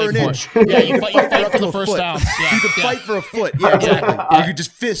have fight for an inch. Yeah, you fight for the first down. Yeah, you could fight for a foot. Yeah, exactly. You could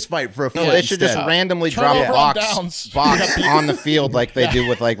just fist fight for a foot. They should just randomly drop a box on the field like they do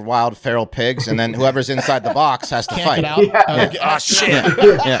with like wild feral pigs, and then whoever's inside the box has to fight. Oh shit!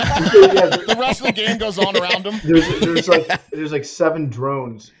 The rest of the game goes on around them. There's like 7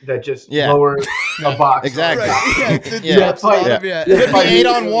 drones that just lower a box. Exactly. Yeah. Could be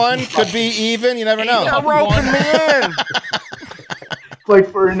 8-on-1. Could be even. You never know. You're roping me in. Fight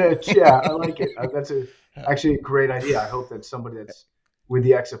for an inch. Yeah, I like it. That's actually a great idea. I hope that somebody that's with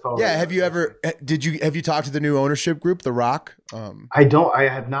the XFL. Yeah, have you talked to the new ownership group, The Rock? I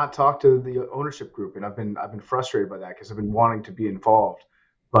have not talked to the ownership group, and I've been frustrated by that because I've been wanting to be involved,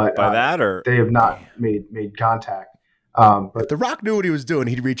 but they have not made contact. But if The Rock knew what he was doing,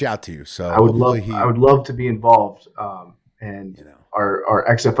 he'd reach out to you. So I would love to be involved. And our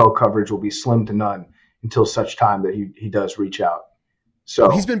XFL coverage will be slim to none until such time that he does reach out.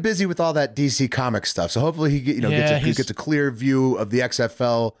 So he's been busy with all that DC comic stuff. So hopefully he gets a clear view of the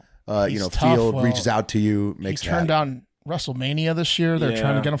XFL field, reaches out to you, makes. He turned down WrestleMania this year. They're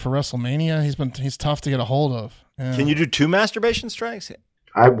trying to get him for WrestleMania. He's tough to get a hold of. Yeah. Can you do 2 masturbation strikes?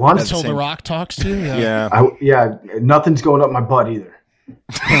 I want until The Rock talks to you. Yeah. Nothing's going up my butt either.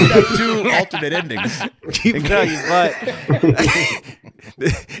 You have 2 alternate endings. Keep it out your butt.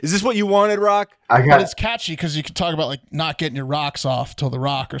 Is this what you wanted, Rock? But it's catchy because you can talk about like not getting your rocks off till The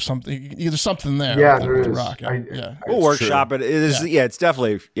Rock or something. There's something there. Yeah, there is. The Rock. We'll workshop it. It is. Yeah, it's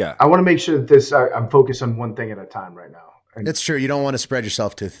definitely. Yeah. I want to make sure that I'm focused on one thing at a time right now. And it's true. You don't want to spread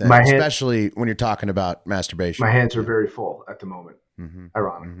yourself too thin, especially when you're talking about masturbation. My hands are very full at the moment.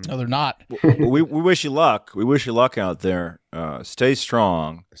 Ironic. No, they're not. we wish you luck. We wish you luck out there. Stay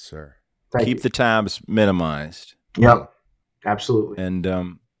strong, yes, sir. Keep the tabs minimized. Yep, absolutely.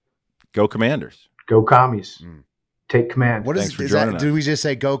 And go Commanders. Go Commies. Take command. What is that? Do we just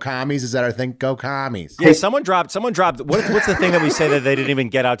say go Commies? Is that our thing? Go Commies. Yeah, someone dropped. What's the thing that we say that they didn't even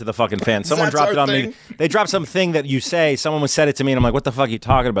get out to the fucking fans? Someone dropped it on me. They dropped something that you say. Someone said it to me, and I'm like, "What the fuck are you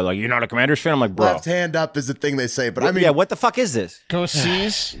talking about?" Like, you're not a Commanders fan? I'm like, "Bro." Left hand up is the thing they say, but I mean, yeah. What the fuck is this? Go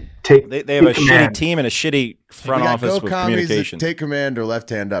C's. They have a shitty team and a shitty front office with communication. Take command or left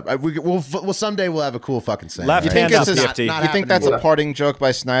hand up. We'll someday we'll have a cool fucking saying. Left hand up. You think that's a parting joke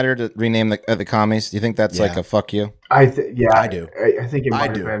by Snyder to rename the commies? Do you think that's like a fuck you? I do. I think it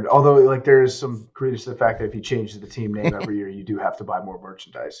might have been. Although, like, there is some credence to the fact that if you change the team name every year, you do have to buy more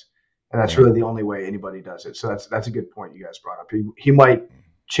merchandise, and that's really the only way anybody does it. So that's a good point you guys brought up. He might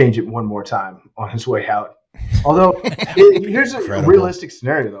change it one more time on his way out. Although, here's a realistic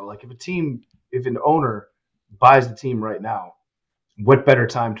scenario though. Like, if an owner buys the team right now, what better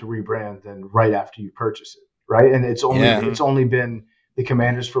time to rebrand than right after you purchase it, right? And it's only been the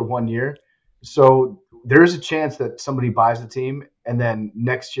Commanders for 1 year, so there's a chance that somebody buys the team, and then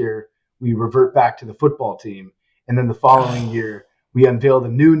next year we revert back to the football team, and then the following year we unveil the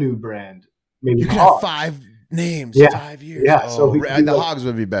new brand. Maybe you could have 5 names, 5 years. Yeah, so the Hogs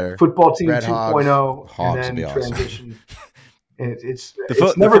would be better. Football team 2.0, Hogs and then transition. Awesome. It's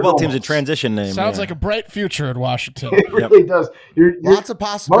the never football team's a transition name. Sounds like a bright future in Washington. It really does. Lots of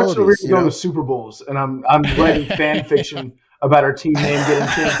possibilities. Mark's going to Super Bowls, and I'm writing fan fiction about our team name getting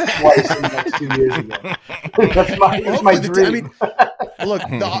changed twice in the next 2 years ago. That's my dream.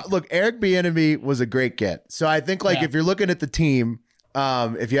 Look, Eric Bieniemy was a great get. So I think if you're looking at the team,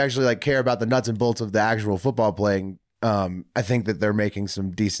 if you actually care about the nuts and bolts of the actual football playing, I think that they're making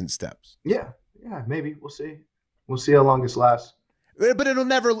some decent steps. Yeah, maybe we'll see. We'll see how long this lasts. But it'll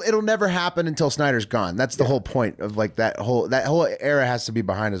never happen until Snyder's gone. That's the whole point of that whole era has to be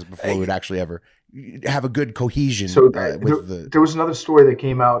behind us before we would actually ever have a good cohesion. So there was another story that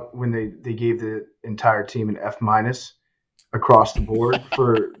came out when they gave the entire team an F- across the board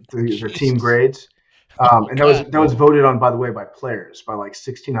for their team grades, and that was voted on, by the way, by players, by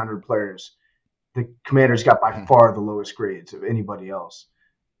 1,600 players. The Commanders got by far the lowest grades of anybody else.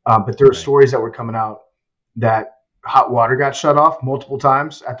 But there are stories that were coming out that hot water got shut off multiple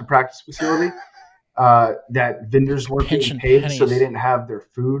times at the practice facility, that vendors weren't getting paid, so they didn't have their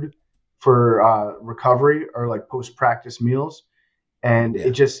food for recovery or post-practice meals. And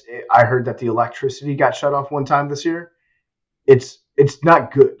I heard that the electricity got shut off one time this year. It's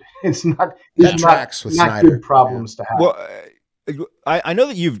not good. It's not. That tracks with Snyder. Good problems to have. Well, I know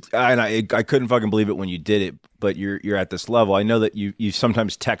that and I couldn't fucking believe it when you did it, but you're at this level. I know that you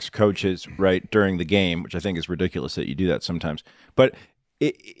sometimes text coaches right during the game, which I think is ridiculous that you do that sometimes. But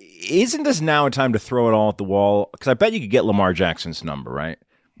isn't this now a time to throw it all at the wall? Because I bet you could get Lamar Jackson's number, right?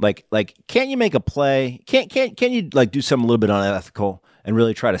 Like, can't you make a play? Can't you do something a little bit unethical and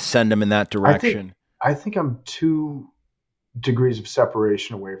really try to send him in that direction? I think I'm 2 degrees of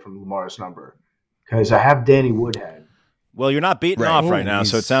separation away from Lamar's number because I have Danny Woodhead. Well, you're not beating off right now,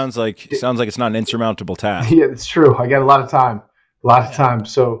 so it sounds like it's not an insurmountable task. Yeah, it's true. I got a lot of time.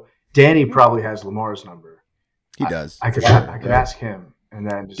 So Danny probably has Lamar's number. He does. I could ask him, and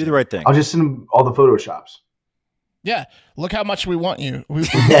then do the right thing. I'll just send him all the Photoshops. Yeah, look how much we want you.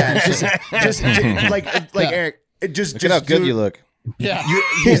 Just Eric. Look at how good you look. Yeah,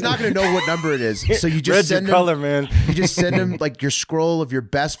 he's not going to know what number it is. So you just send him color, man. You just send him like your scroll of your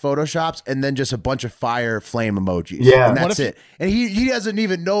best photoshops, and then just a bunch of fire flame emojis. Yeah, and that's it. And he doesn't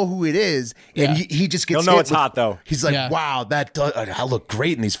even know who it is, and he just gets. He'll know it's hot though. He's like, wow, I look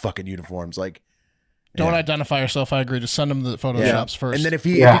great in these fucking uniforms. Like, don't identify yourself. I agree. Just send him the photoshops first, and then if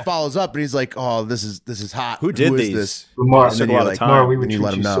he follows up and he's like, oh, this is hot. Who did is these? This? Lamar, we would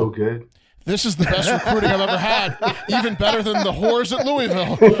treat you so good. This is the best recruiting I've ever had. Even better than the whores at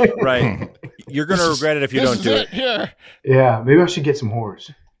Louisville. Right. You're going to regret it if you don't do it. Here. Yeah, maybe I should get some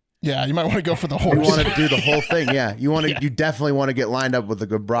whores. Yeah, you might want to go for the whores. You want to do the whole thing, yeah. You definitely want to get lined up with a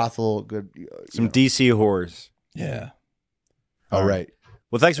good brothel, some DC whores. Yeah. All right.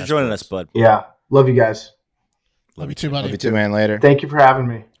 Well, thanks for joining us, bud. Yeah. Love you guys. Love you too, buddy. Love you too, man. Later. Thank you for having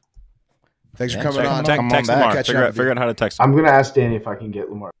me. Thanks for coming on. Text Lamar. Figure out how to text him. I'm going to ask Danny if I can get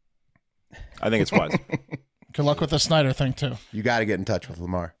Lamar. I think it's wise. Good luck with the Snyder thing, too. You got to get in touch with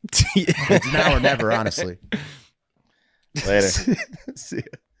Lamar. It's now or never, honestly. Later. See ya.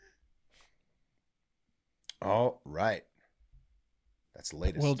 All right. That's the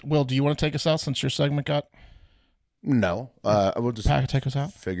latest. Will, do you want to take us out since your segment got? No. We'll just take us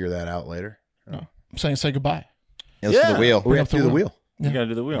out. Figure that out later. No. I'm saying say goodbye. Let's do the wheel. We have to do the wheel. You got to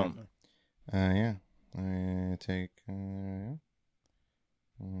do the wheel. Yeah. I take...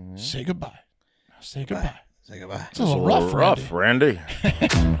 Say goodbye. Say goodbye. Say goodbye. It's a little rough, Randy.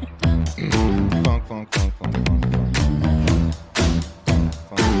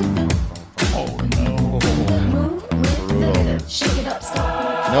 Oh, no.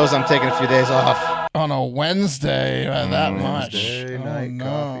 Knows I'm taking a few days off. On a Wednesday, that much. Wednesday night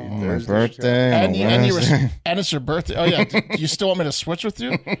coffee. My birthday. And it's your birthday. Oh, yeah. Do you still want me to switch with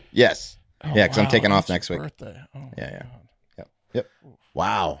you? Yes. Oh, yeah, because I'm taking off your next week. Birthday. Oh, Yeah. Yep.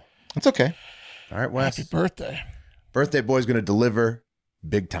 Wow. It's okay. All right, Wes. Happy birthday. Birthday boy's going to deliver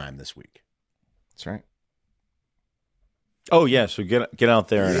big time this week. That's right. Oh, yeah. So get out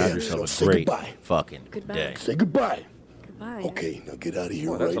there and have yourself a great fucking day. Say goodbye. Goodbye. Okay, now get out of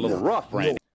here That's a little rough, Randy.